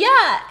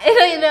 yeah, and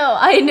I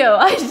know,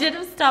 I should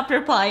have stopped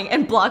replying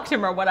and blocked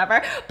him or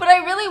whatever, but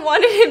I really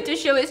wanted him to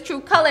show his true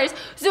colors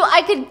so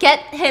I could get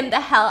him the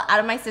hell out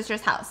of my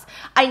sister's house.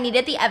 I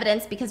needed the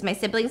evidence because my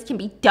siblings can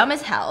be dumb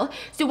as hell,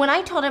 so when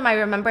I told him I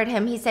remembered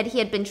him, he said he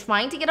had been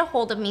trying to get a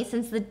hold of me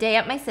since the day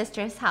at my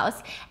sister's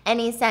house, and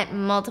he sent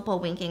multiple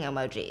winking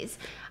emojis.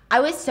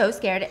 I was so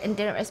scared and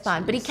didn't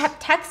respond, but he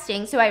kept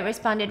texting, so I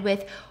responded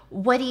with,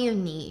 what do you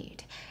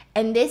need?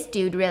 And this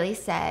dude really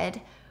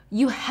said,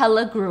 you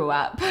hella grew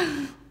up.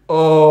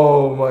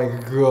 Oh my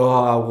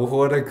god,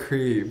 what a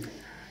creep.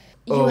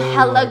 You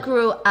hella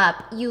grew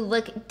up. You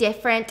look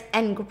different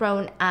and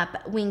grown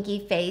up, winky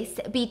face.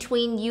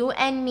 Between you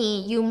and me,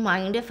 you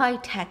mind if I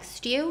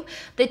text you?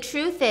 The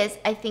truth is,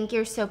 I think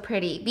you're so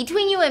pretty.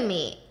 Between you and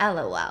me,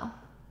 LOL.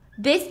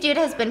 This dude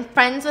has been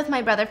friends with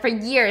my brother for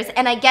years,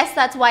 and I guess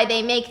that's why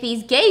they make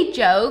these gay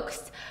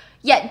jokes.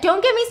 Yeah,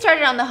 don't get me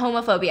started on the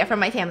homophobia from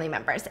my family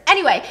members.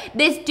 Anyway,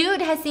 this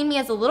dude has seen me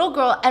as a little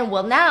girl and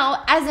will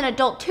now as an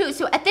adult too.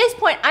 So at this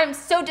point, I'm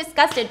so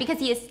disgusted because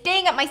he is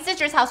staying at my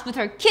sister's house with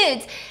her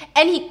kids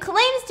and he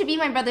claims to be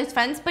my brother's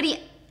friends, but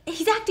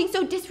he's acting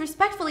so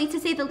disrespectfully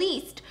to say the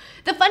least.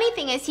 The funny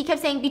thing is he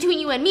kept saying between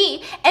you and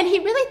me, and he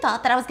really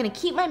thought that I was gonna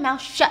keep my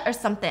mouth shut or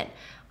something.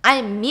 I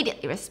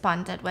immediately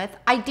responded with,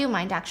 I do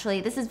mind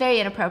actually, this is very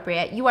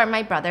inappropriate. You are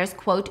my brother's,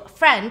 quote,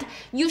 friend.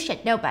 You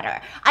should know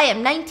better. I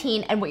am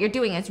 19 and what you're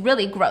doing is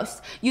really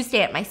gross. You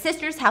stay at my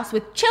sister's house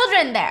with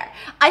children there.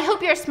 I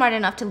hope you're smart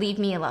enough to leave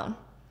me alone.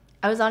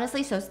 I was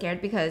honestly so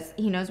scared because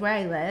he knows where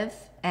I live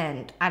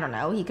and I don't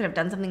know, he could have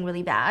done something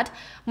really bad.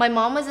 My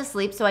mom was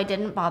asleep, so I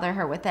didn't bother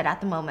her with it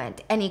at the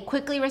moment. And he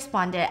quickly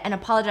responded and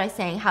apologized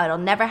saying how it'll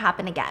never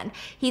happen again.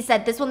 He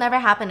said, this will never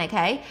happen,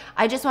 okay?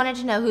 I just wanted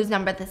to know whose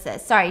number this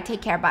is. Sorry,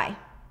 take care, bye.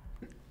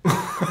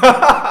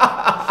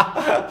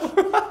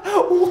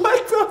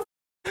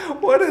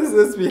 What is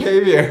this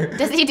behavior?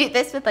 Does he do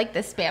this with like the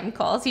spam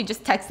calls? He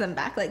just texts them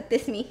back like,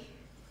 this me.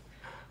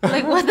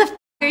 Like, what the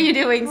are you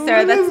doing,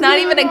 sir? That's not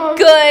even a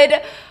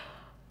good...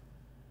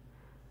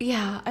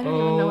 Yeah, I don't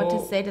even know what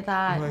to say to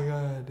that. Oh my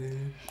god, dude.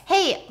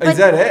 Hey, is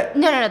that it?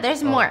 No,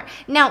 there's more.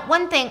 Now,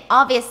 one thing,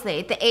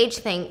 obviously, the age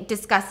thing,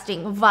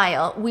 disgusting,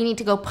 vile. We need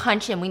to go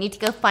punch him. We need to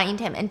go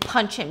find him and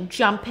punch him,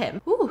 jump him.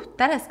 Ooh,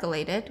 that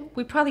escalated.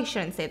 We probably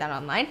shouldn't say that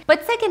online.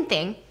 But second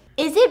thing,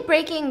 is it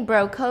breaking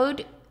bro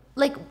code?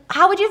 Like,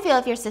 how would you feel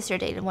if your sister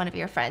dated one of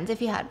your friends,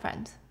 if you had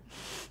friends?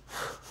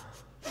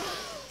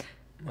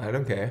 I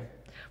don't care.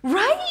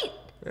 Right?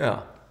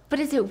 Yeah.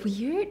 But is it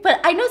weird? But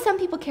I know some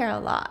people care a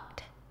lot.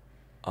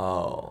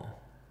 Oh.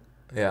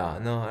 Yeah,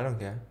 no, I don't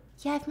care.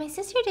 Yeah, if my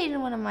sister dated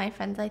one of my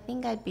friends, I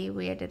think I'd be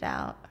weirded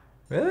out.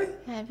 Really?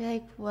 I'd be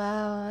like,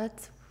 wow,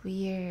 that's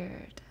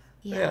weird.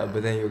 Yeah,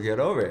 but then you'll get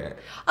over it.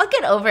 I'll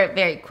get over it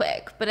very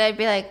quick, but I'd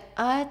be like,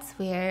 oh, that's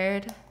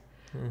weird.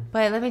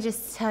 But let me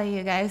just tell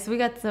you guys, we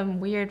got some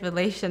weird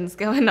relations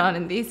going on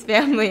in these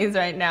families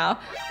right now.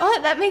 Oh,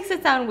 that makes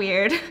it sound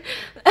weird.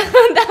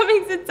 That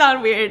makes it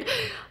sound weird.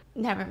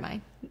 Never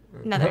mind.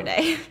 Another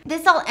day.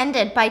 This all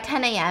ended by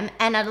 10 a.m.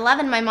 and at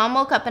 11 my mom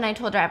woke up and I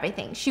told her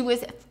everything. She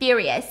was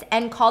furious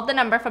and called the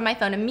number from my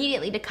phone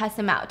immediately to cuss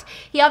him out.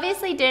 He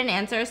obviously didn't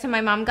answer, so my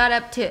mom got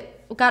up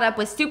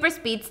with super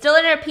speed, still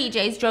in her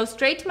PJs, drove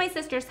straight to my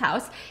sister's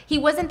house. He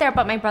wasn't there,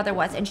 but my brother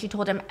was, and she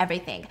told him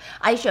everything.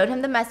 I showed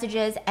him the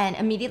messages and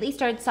immediately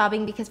started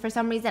sobbing because for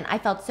some reason I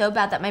felt so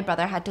bad that my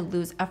brother had to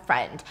lose a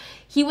friend.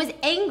 He was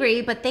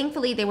angry, but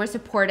thankfully they were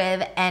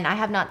supportive, and I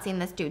have not seen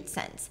this dude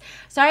since.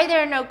 Sorry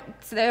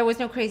there was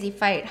no crazy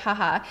fight,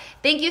 haha.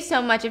 Thank you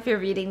so much if you're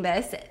reading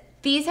this.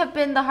 These have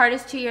been the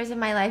hardest 2 years of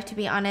my life, to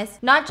be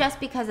honest. Not just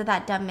because of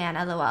that dumb man,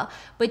 LOL,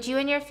 but you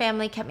and your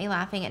family kept me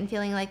laughing and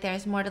feeling like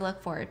there's more to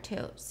look forward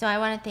to. So I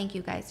want to thank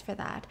you guys for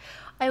that.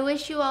 I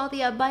wish you all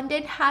the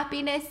abundant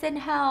happiness and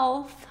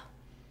health.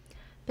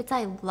 But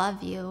I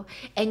love you.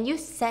 And you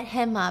set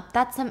him up.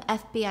 That's some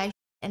FBI shit,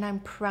 and I'm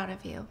proud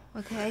of you,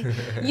 okay?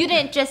 You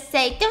didn't just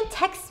say, don't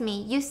text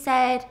me. You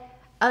said,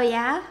 oh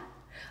yeah?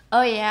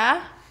 Oh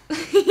yeah?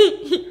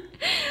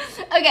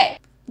 Okay.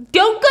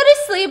 Don't go to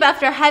sleep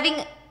after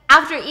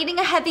eating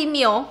a heavy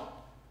meal.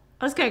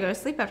 I was gonna go to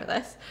sleep after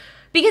this.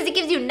 because it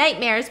gives you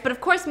nightmares. But of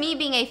course, me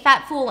being a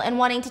fat fool and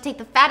wanting to take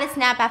the fattest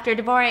nap after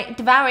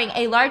devouring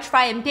a large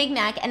fry and Big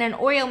Mac and an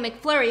Oreo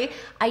McFlurry,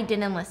 I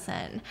didn't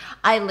listen.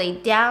 I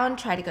laid down,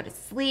 tried to go to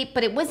sleep,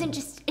 but it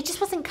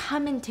just wasn't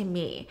coming to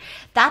me.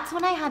 That's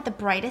when I had the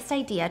brightest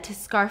idea to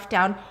scarf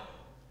down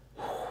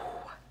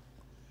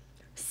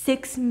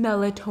 6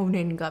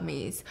 melatonin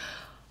gummies.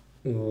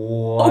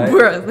 What? Oh,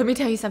 bro, let me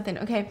tell you something,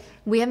 okay?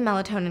 We have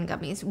melatonin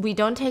gummies. We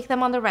don't take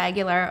them on the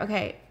regular,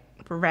 okay?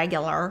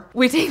 Regular.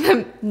 We take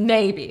them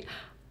maybe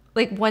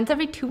like once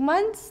every 2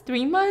 months,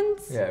 3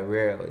 months. Yeah,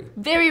 rarely.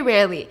 Very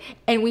rarely.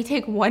 And we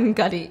take one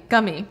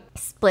gummy,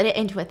 split it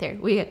into a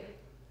third. We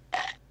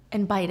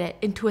and bite it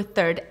into a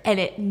third, and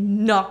it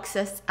knocks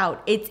us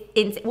out. It's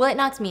insane. Well, it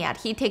knocks me out.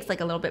 He takes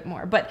like a little bit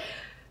more, but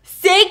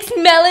 6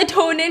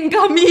 melatonin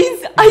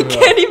gummies. I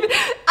can't even.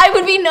 I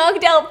would be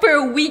knocked out for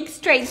a week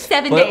straight,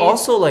 7 days. But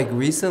also, like,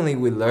 recently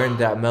we learned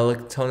that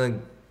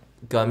melatonin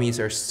gummies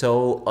are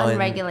so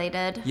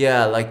unregulated.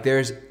 Yeah, like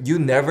you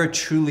never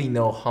truly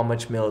know how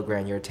much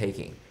milligram you're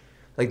taking.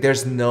 Like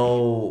there's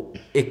no,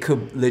 it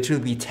could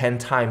literally be 10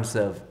 times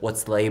of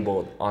what's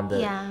labeled on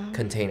the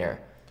container.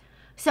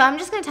 So I'm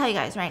just going to tell you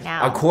guys right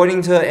now.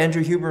 According to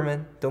Andrew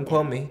Huberman, don't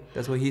quote me,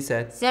 that's what he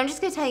said. So I'm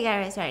just going to tell you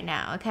guys right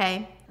now,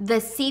 okay? The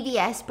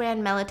CVS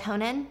brand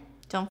melatonin,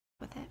 don't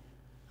with it,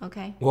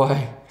 okay?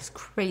 Why? It's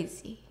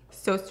crazy.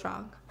 So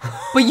strong.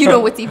 But you know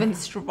what's even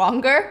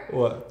stronger?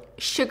 What?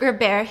 Sugar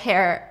Bear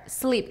Hair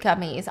Sleep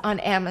Gummies on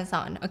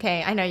Amazon.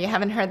 Okay, I know you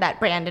haven't heard that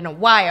brand in a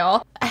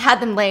while. I had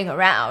them laying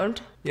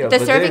around. Yeah, the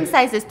serving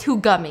size is 2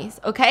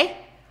 gummies, okay?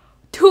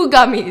 2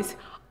 gummies.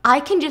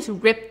 I can just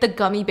rip the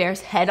gummy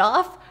bear's head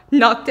off,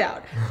 knocked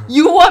out.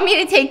 You want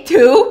me to take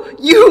 2?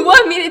 You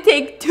want me to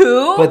take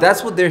 2? But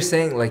that's what they're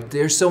saying. Like,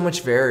 there's so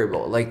much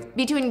variable. Like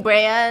between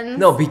brands?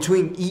 No,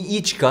 between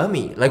each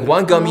gummy. Like,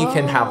 one gummy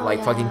can have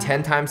like fucking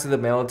 10 times the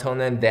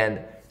melatonin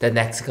than the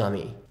next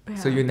gummy. Bro.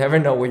 So you never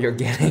know what you're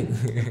getting.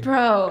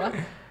 Bro.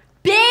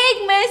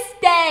 Big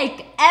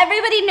mistake!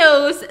 Everybody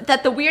knows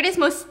that the weirdest,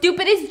 most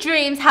stupidest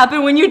dreams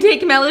happen when you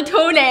take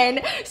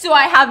melatonin. So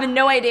I have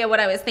no idea what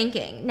I was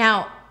thinking.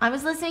 Now, I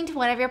was listening to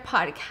one of your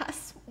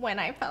podcasts when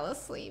I fell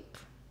asleep.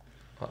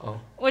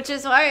 Uh-oh. Which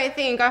is why I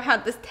think I've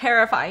had this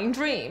terrifying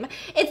dream.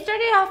 It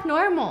started off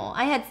normal.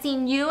 I had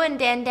seen you and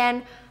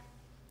Dan,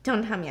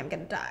 don't tell me I'm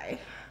gonna die,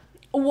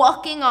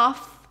 walking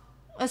off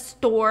a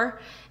store,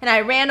 and I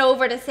ran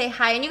over to say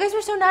hi, and you guys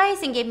were so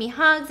nice and gave me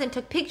hugs and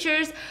took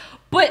pictures.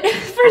 But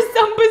for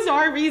some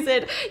bizarre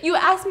reason, you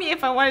asked me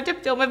if I wanted to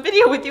film a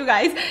video with you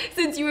guys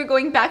since you were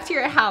going back to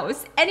your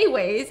house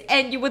anyways,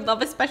 and you would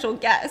love a special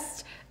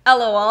guest.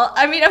 LOL.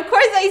 I mean, of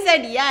course I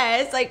said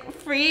yes, like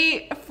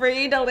free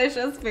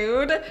delicious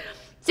food.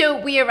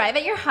 So we arrive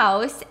at your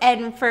house,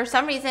 and for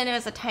some reason it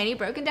was a tiny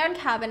broken down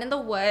cabin in the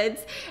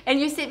woods, and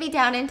you sit me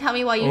down and tell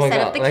me while you set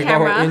up the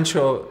camera. Our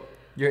intro,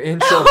 your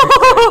intro,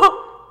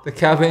 the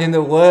cabin in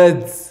the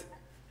woods.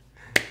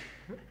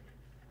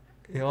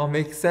 It all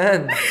makes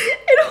sense.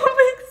 It all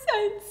makes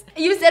sense.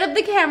 You set up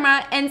the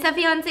camera, and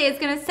Stefiance is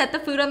gonna set the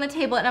food on the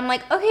table, and I'm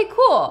like, okay,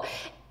 cool.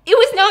 It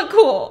was not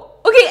cool.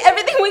 Okay,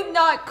 everything was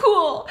not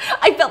cool.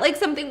 I felt like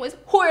something was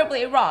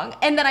horribly wrong,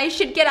 and that I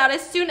should get out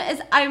as soon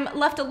as I'm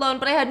left alone,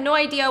 but I had no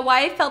idea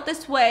why I felt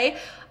this way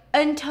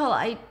until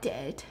I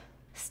did.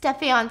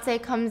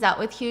 Stefiance comes out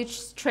with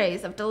huge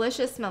trays of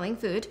delicious smelling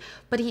food,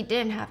 but he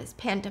didn't have his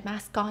panda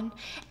mask on.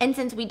 And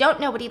since we don't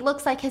know what he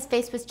looks like, his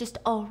face was just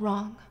all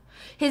wrong.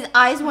 His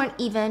eyes weren't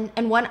even,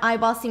 and one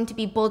eyeball seemed to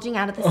be bulging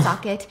out of the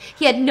socket.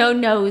 He had no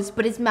nose,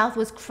 but his mouth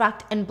was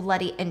cracked and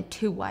bloody and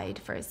too wide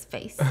for his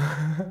face.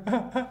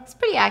 It's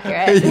pretty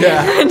accurate.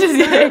 Yeah. Just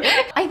kidding.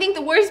 I think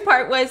the worst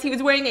part was he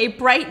was wearing a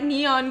bright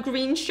neon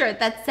green shirt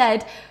that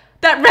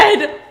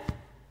read,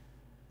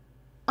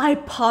 "I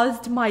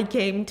paused my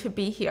game to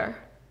be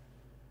here."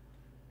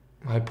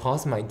 I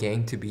paused my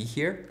game to be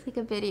here? It's like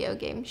a video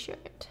game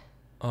shirt.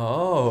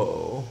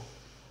 Oh.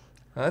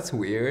 That's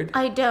weird.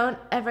 I don't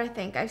ever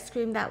think I've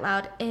screamed that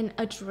loud in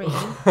a dream.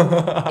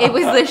 It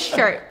was the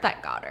shirt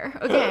that got her,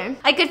 okay?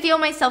 I could feel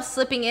myself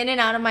slipping in and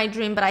out of my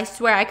dream, but I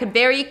swear I could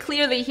very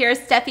clearly hear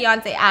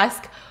Stefiance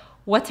ask,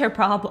 "What's her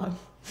problem?"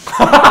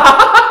 Oh,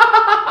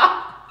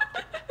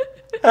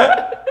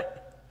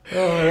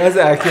 that's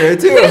accurate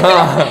too,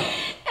 huh?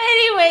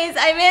 Anyways,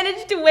 I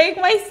managed to wake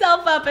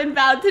myself up and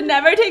vowed to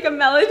never take a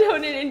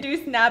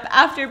melatonin-induced nap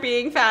after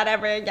being fat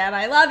ever again.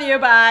 I love you,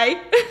 bye.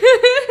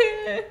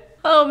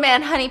 Oh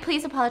man, honey,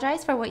 please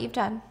apologize for what you've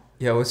done.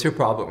 Yeah, what's your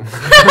problem?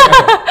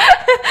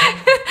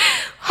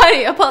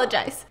 Honey,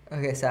 apologize.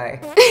 Okay,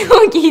 sorry.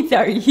 Okay,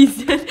 sorry, he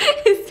said.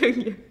 It's so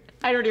cute.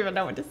 I don't even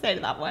know what to say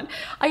to that one.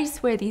 I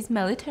swear these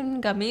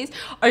melatonin gummies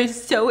are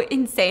so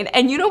insane.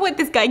 And you know what?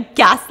 This guy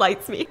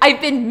gaslights me. I've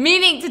been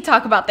meaning to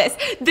talk about this.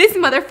 This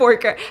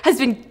motherforker has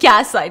been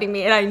gaslighting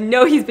me, and I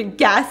know he's been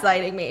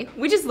gaslighting me.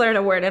 We just learn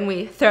a word and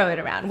we throw it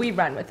around. We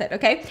run with it,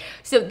 okay?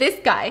 So this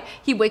guy,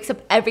 he wakes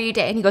up every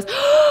day and he goes,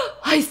 "Oh,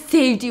 I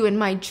saved you in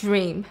my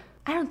dream."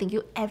 I don't think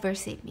you ever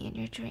saved me in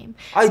your dream.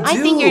 I do. I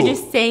think you're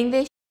just saying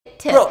this shit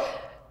to... Bro,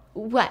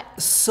 what?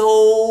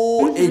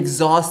 So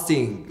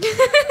exhausting.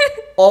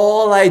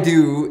 all I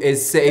do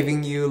is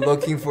saving you,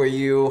 looking for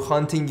you,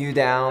 hunting you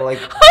down, like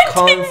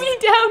hunting me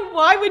down.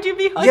 Why would you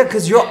be hunting? Yeah,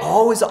 because you're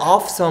always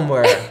off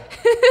somewhere.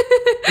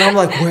 And I'm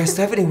like, where's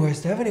Stephanie? Where's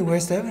Stephanie?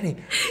 Where's Stephanie?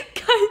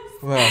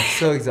 Guys, wow,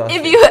 so exhausted.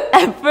 If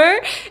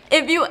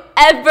you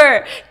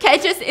ever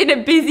catch us in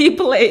a busy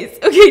place,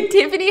 okay,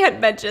 Tiffany had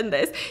mentioned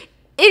this.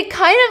 It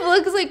kind of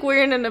looks like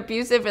we're in an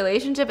abusive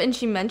relationship, and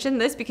she mentioned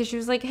this because she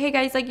was like, hey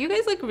guys, like you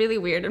guys look really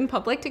weird in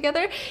public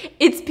together.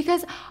 It's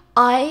because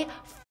I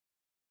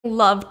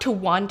love to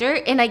wander,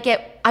 and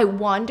I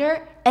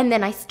wander and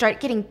then I start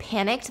getting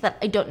panicked that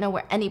I don't know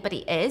where anybody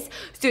is.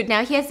 So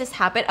now he has this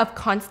habit of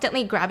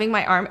constantly grabbing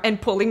my arm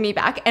and pulling me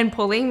back. And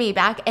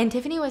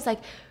Tiffany was like,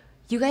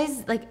 you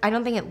guys, like, I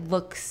don't think it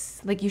looks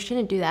like you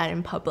shouldn't do that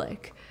in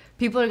public.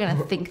 People are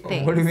gonna think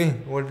things. What do you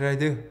mean? What did I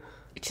do?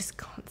 Just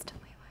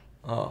constantly.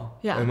 Oh.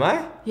 Yeah. Am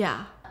I?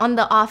 Yeah. On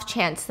the off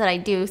chance that I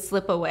do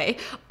slip away,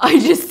 I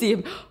just see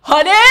him,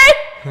 honey,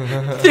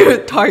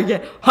 to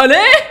Target, honey,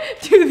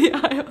 to the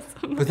aisles.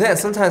 But then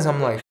sometimes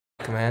I'm like,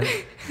 man,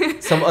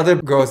 some other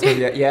girl's gonna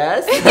be like,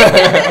 yes.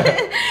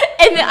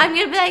 And then I'm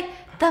gonna be like,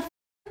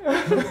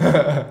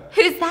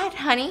 who's that,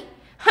 honey?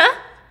 Huh?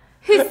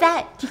 Who's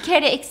that? Do you care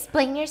to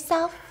explain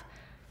yourself?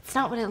 It's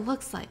not what it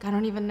looks like. I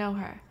don't even know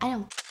her. I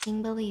don't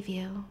f***ing believe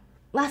you.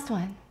 Last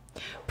one.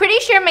 Pretty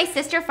sure my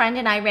sister friend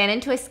and I ran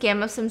into a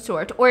scam of some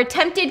sort or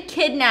attempted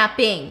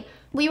kidnapping.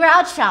 We were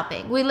out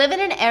shopping. We live in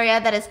an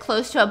area that is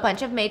close to a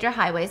bunch of major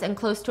highways and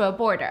close to a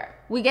border.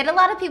 We get a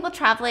lot of people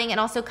traveling and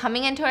also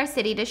coming into our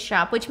city to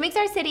shop, which makes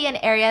our city an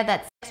area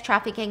that sex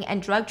trafficking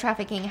and drug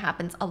trafficking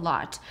happens a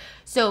lot.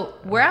 So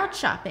we're out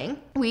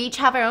shopping. We each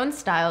have our own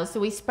styles, so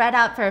we spread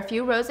out for a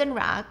few rows and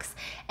racks.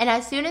 And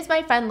as soon as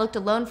my friend looked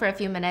alone for a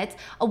few minutes,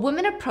 a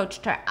woman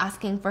approached her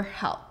asking for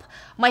help.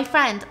 My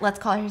friend, let's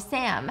call her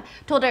Sam,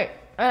 told her,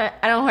 I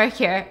don't work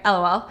here,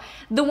 lol.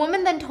 The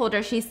woman then told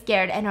her she's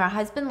scared and her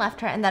husband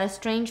left her and that a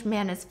strange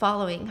man is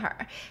following her.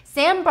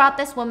 Sam brought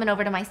this woman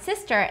over to my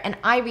sister and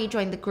I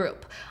rejoined the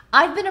group.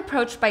 I've been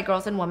approached by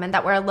girls and women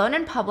that were alone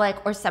in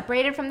public or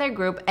separated from their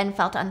group and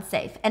felt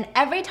unsafe. And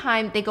every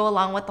time they go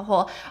along with the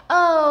whole,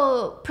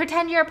 oh,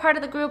 pretend you're a part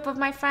of the group of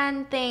my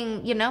friend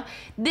thing, you know,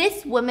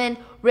 this woman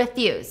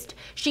refused.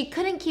 She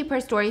couldn't keep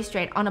her story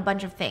straight on a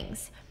bunch of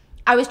things.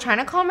 I was trying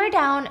to calm her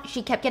down.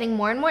 She kept getting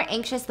more and more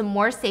anxious the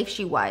more safe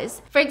she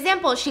was. For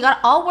example, she got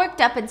all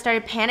worked up and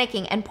started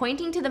panicking and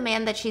pointing to the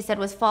man that she said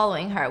was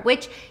following her,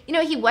 which, you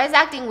know, he was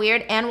acting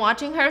weird and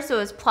watching her, so it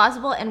was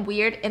plausible and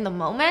weird in the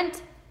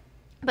moment,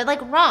 but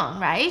like wrong,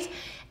 right?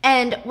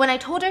 And when I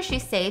told her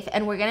she's safe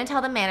and we're gonna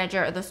tell the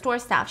manager or the store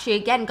staff, she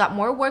again got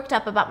more worked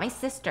up about my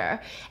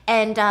sister.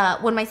 And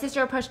when my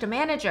sister approached the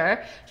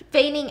manager,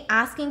 feigning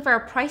asking for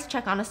a price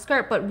check on a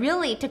skirt, but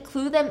really to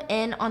clue them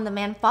in on the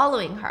man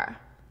following her.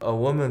 A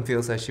woman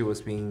feels like she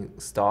was being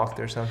stalked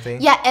or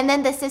something. Yeah, and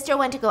then the sister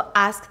went to go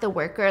ask the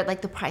worker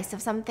like the price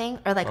of something,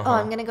 or like, oh,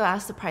 I'm gonna go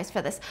ask the price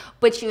for this.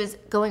 But she was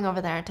going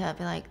over there to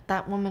be like,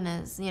 that woman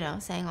is, you know,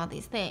 saying all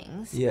these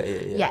things.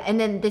 Yeah, and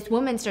then this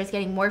woman starts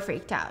getting more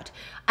freaked out.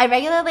 I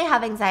regularly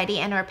have anxiety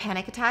and or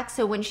panic attacks,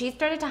 so when she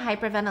started to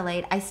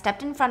hyperventilate, I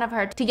stepped in front of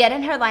her to get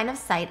in her line of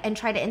sight and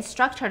try to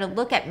instruct her to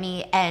look at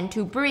me and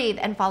to breathe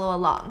and follow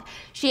along.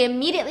 She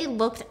immediately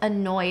looked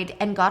annoyed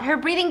and got her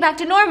breathing back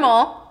to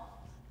normal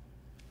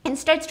and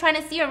starts trying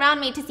to see around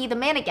me to see the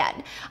man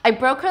again. I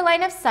broke her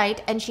line of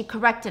sight and she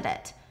corrected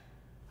it.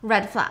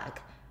 Red flag.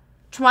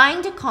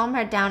 Trying to calm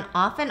her down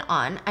off and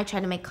on, I tried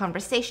to make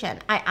conversation.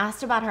 I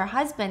asked about her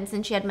husband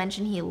since she had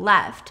mentioned he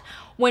left.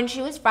 When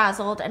she was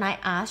frazzled and I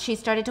asked, she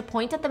started to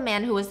point at the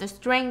man who was the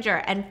stranger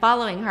and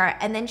following her,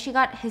 and then she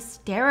got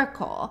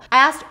hysterical. I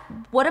asked,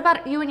 what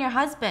about you and your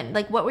husband?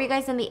 Like, what were you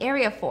guys in the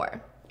area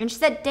for? And she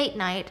said date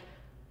night,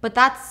 but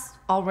that's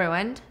all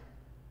ruined.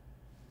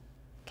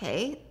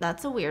 Okay,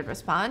 that's a weird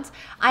response.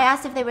 I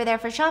asked if they were there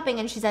for shopping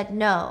and she said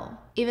no,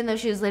 even though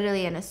she was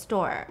literally in a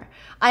store.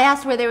 I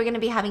asked where they were going to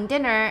be having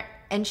dinner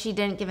and she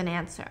didn't give an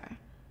answer.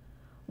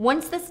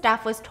 Once the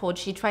staff was told,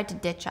 she tried to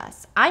ditch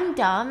us. I'm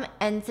dumb,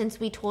 and since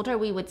we told her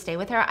we would stay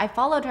with her, I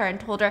followed her and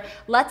told her,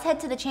 let's head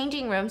to the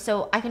changing room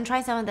so I can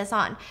try some of this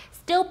on,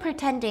 still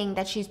pretending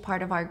that she's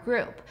part of our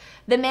group.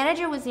 The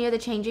manager was near the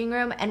changing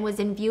room and was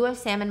in view of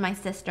Sam and my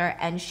sister,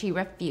 and she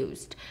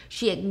refused.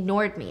 She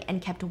ignored me and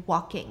kept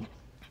walking.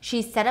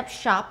 She set up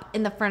shop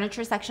in the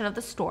furniture section of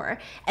the store,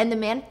 and the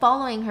man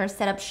following her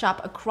set up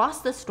shop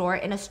across the store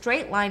in a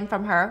straight line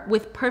from her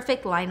with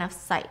perfect line of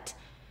sight.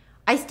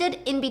 I stood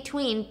in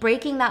between,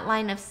 breaking that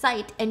line of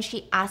sight, and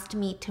she asked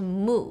me to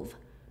move,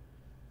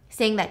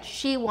 saying that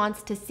she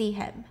wants to see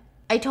him.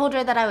 I told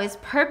her that I was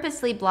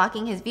purposely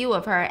blocking his view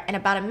of her, and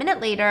about a minute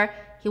later,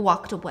 he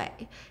walked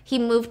away. He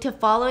moved to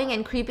following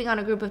and creeping on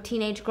a group of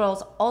teenage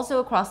girls also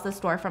across the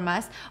store from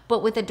us,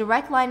 but with a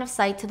direct line of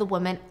sight to the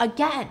woman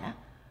again.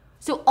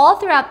 So all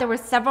throughout, there were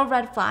several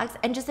red flags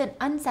and just an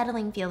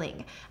unsettling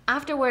feeling.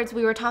 Afterwards,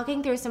 we were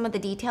talking through some of the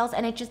details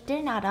and it just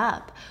didn't add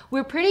up.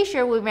 We're pretty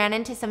sure we ran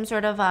into some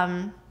sort of,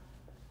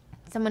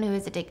 someone who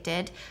is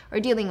addicted or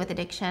dealing with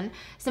addiction,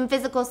 some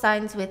physical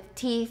signs with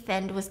teeth,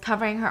 and was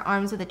covering her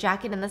arms with a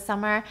jacket in the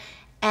summer,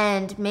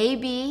 and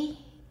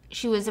maybe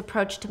she was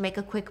approached to make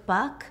a quick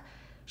buck.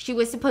 She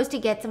was supposed to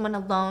get someone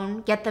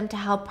alone, get them to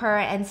help her,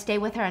 and stay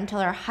with her until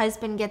her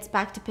husband gets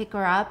back to pick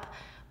her up.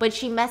 But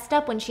she messed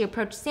up when she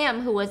approached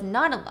Sam, who was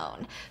not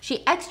alone.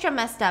 She extra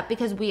messed up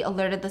because we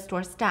alerted the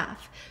store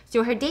staff.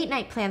 So her date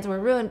night plans were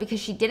ruined because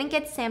she didn't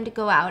get Sam to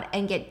go out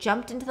and get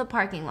jumped into the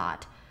parking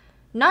lot.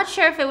 Not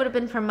sure if it would have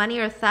been for money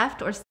or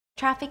theft or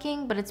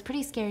trafficking, but it's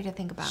pretty scary to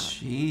think about.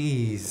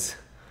 Jeez.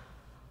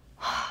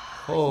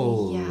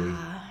 Holy.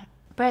 Yeah.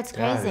 But it's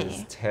crazy. That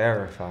is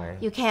terrifying.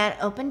 You can't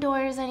open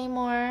doors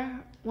anymore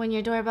when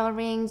your doorbell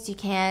rings. You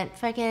can't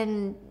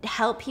freaking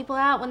help people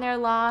out when they're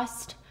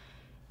lost.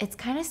 It's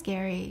kind of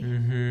scary.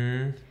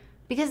 Mm-hmm.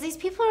 Because these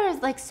people are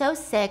like so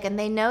sick and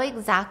they know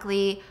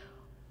exactly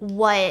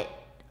what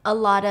a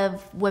lot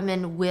of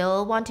women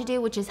will want to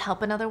do, which is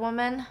help another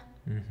woman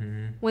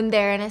when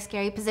they're in a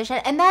scary position.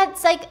 And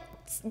that's like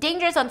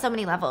dangerous on so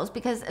many levels,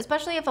 because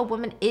especially if a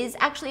woman is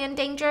actually in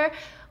danger,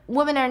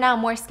 women are now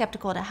more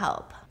skeptical to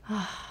help.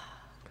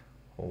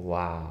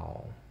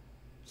 Wow.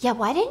 Yeah,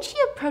 why didn't she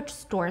approach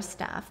store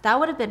staff? That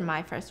would have been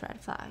my first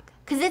red flag.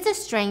 Because it's a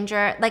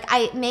stranger. Like,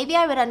 maybe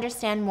I would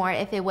understand more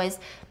if it was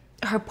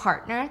her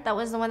partner that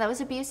was the one that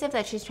was abusive,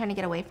 that she's trying to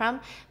get away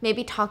from.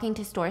 Maybe talking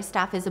to store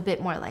staff is a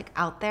bit more, like,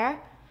 out there.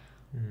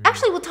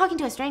 Actually, well, talking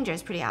to a stranger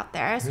is pretty out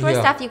there. Store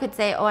staff, you could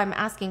say, oh, I'm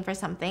asking for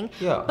something.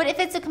 Yeah. But if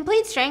it's a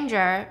complete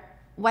stranger,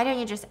 why don't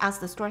you just ask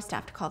the store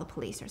staff to call the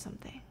police or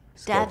something?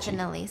 Sketchy.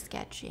 Definitely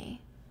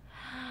sketchy.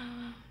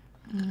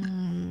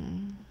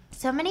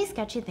 So many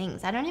sketchy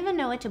things. I don't even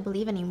know what to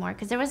believe anymore,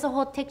 because there was a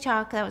whole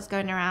TikTok that was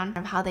going around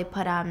of how they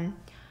put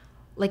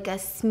like a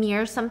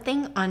smear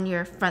something on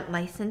your front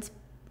license,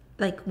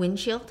 like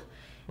windshield.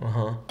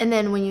 And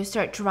then when you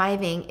start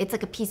driving, it's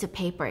like a piece of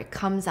paper. It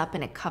comes up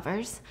and it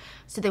covers.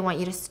 So they want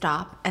you to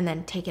stop and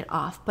then take it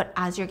off. But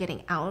as you're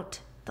getting out,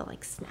 they'll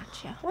like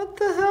snatch you. What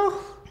the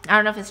hell? I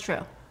don't know if it's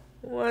true.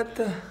 What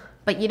the?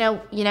 But you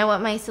know what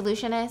my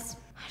solution is?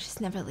 I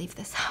just never leave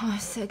this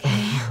house,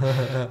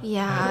 okay?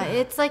 Yeah,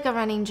 it's like a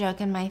running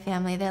joke in my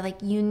family. They're like,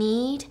 you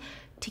need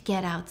to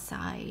get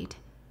outside,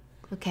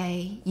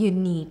 okay? You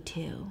need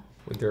to.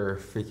 With their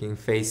freaking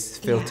face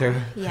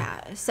filter.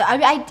 Yeah. So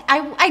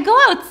I go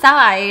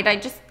outside. I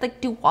just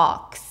like do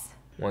walks.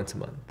 Once a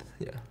month,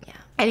 yeah. Yeah.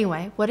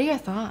 Anyway, what are your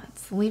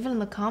thoughts? Leave it in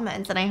the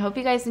comments, and I hope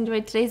you guys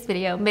enjoyed today's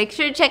video. Make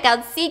sure to check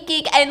out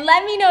SeatGeek and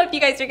let me know if you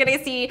guys are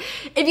gonna see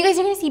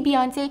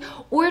Beyonce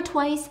or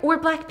Twice or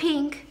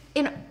Blackpink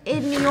in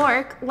New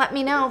York. Let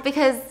me know,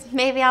 because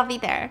maybe I'll be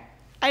there.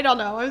 I don't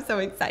know. I'm so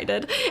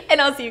excited.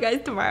 And I'll see you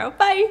guys tomorrow.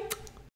 Bye.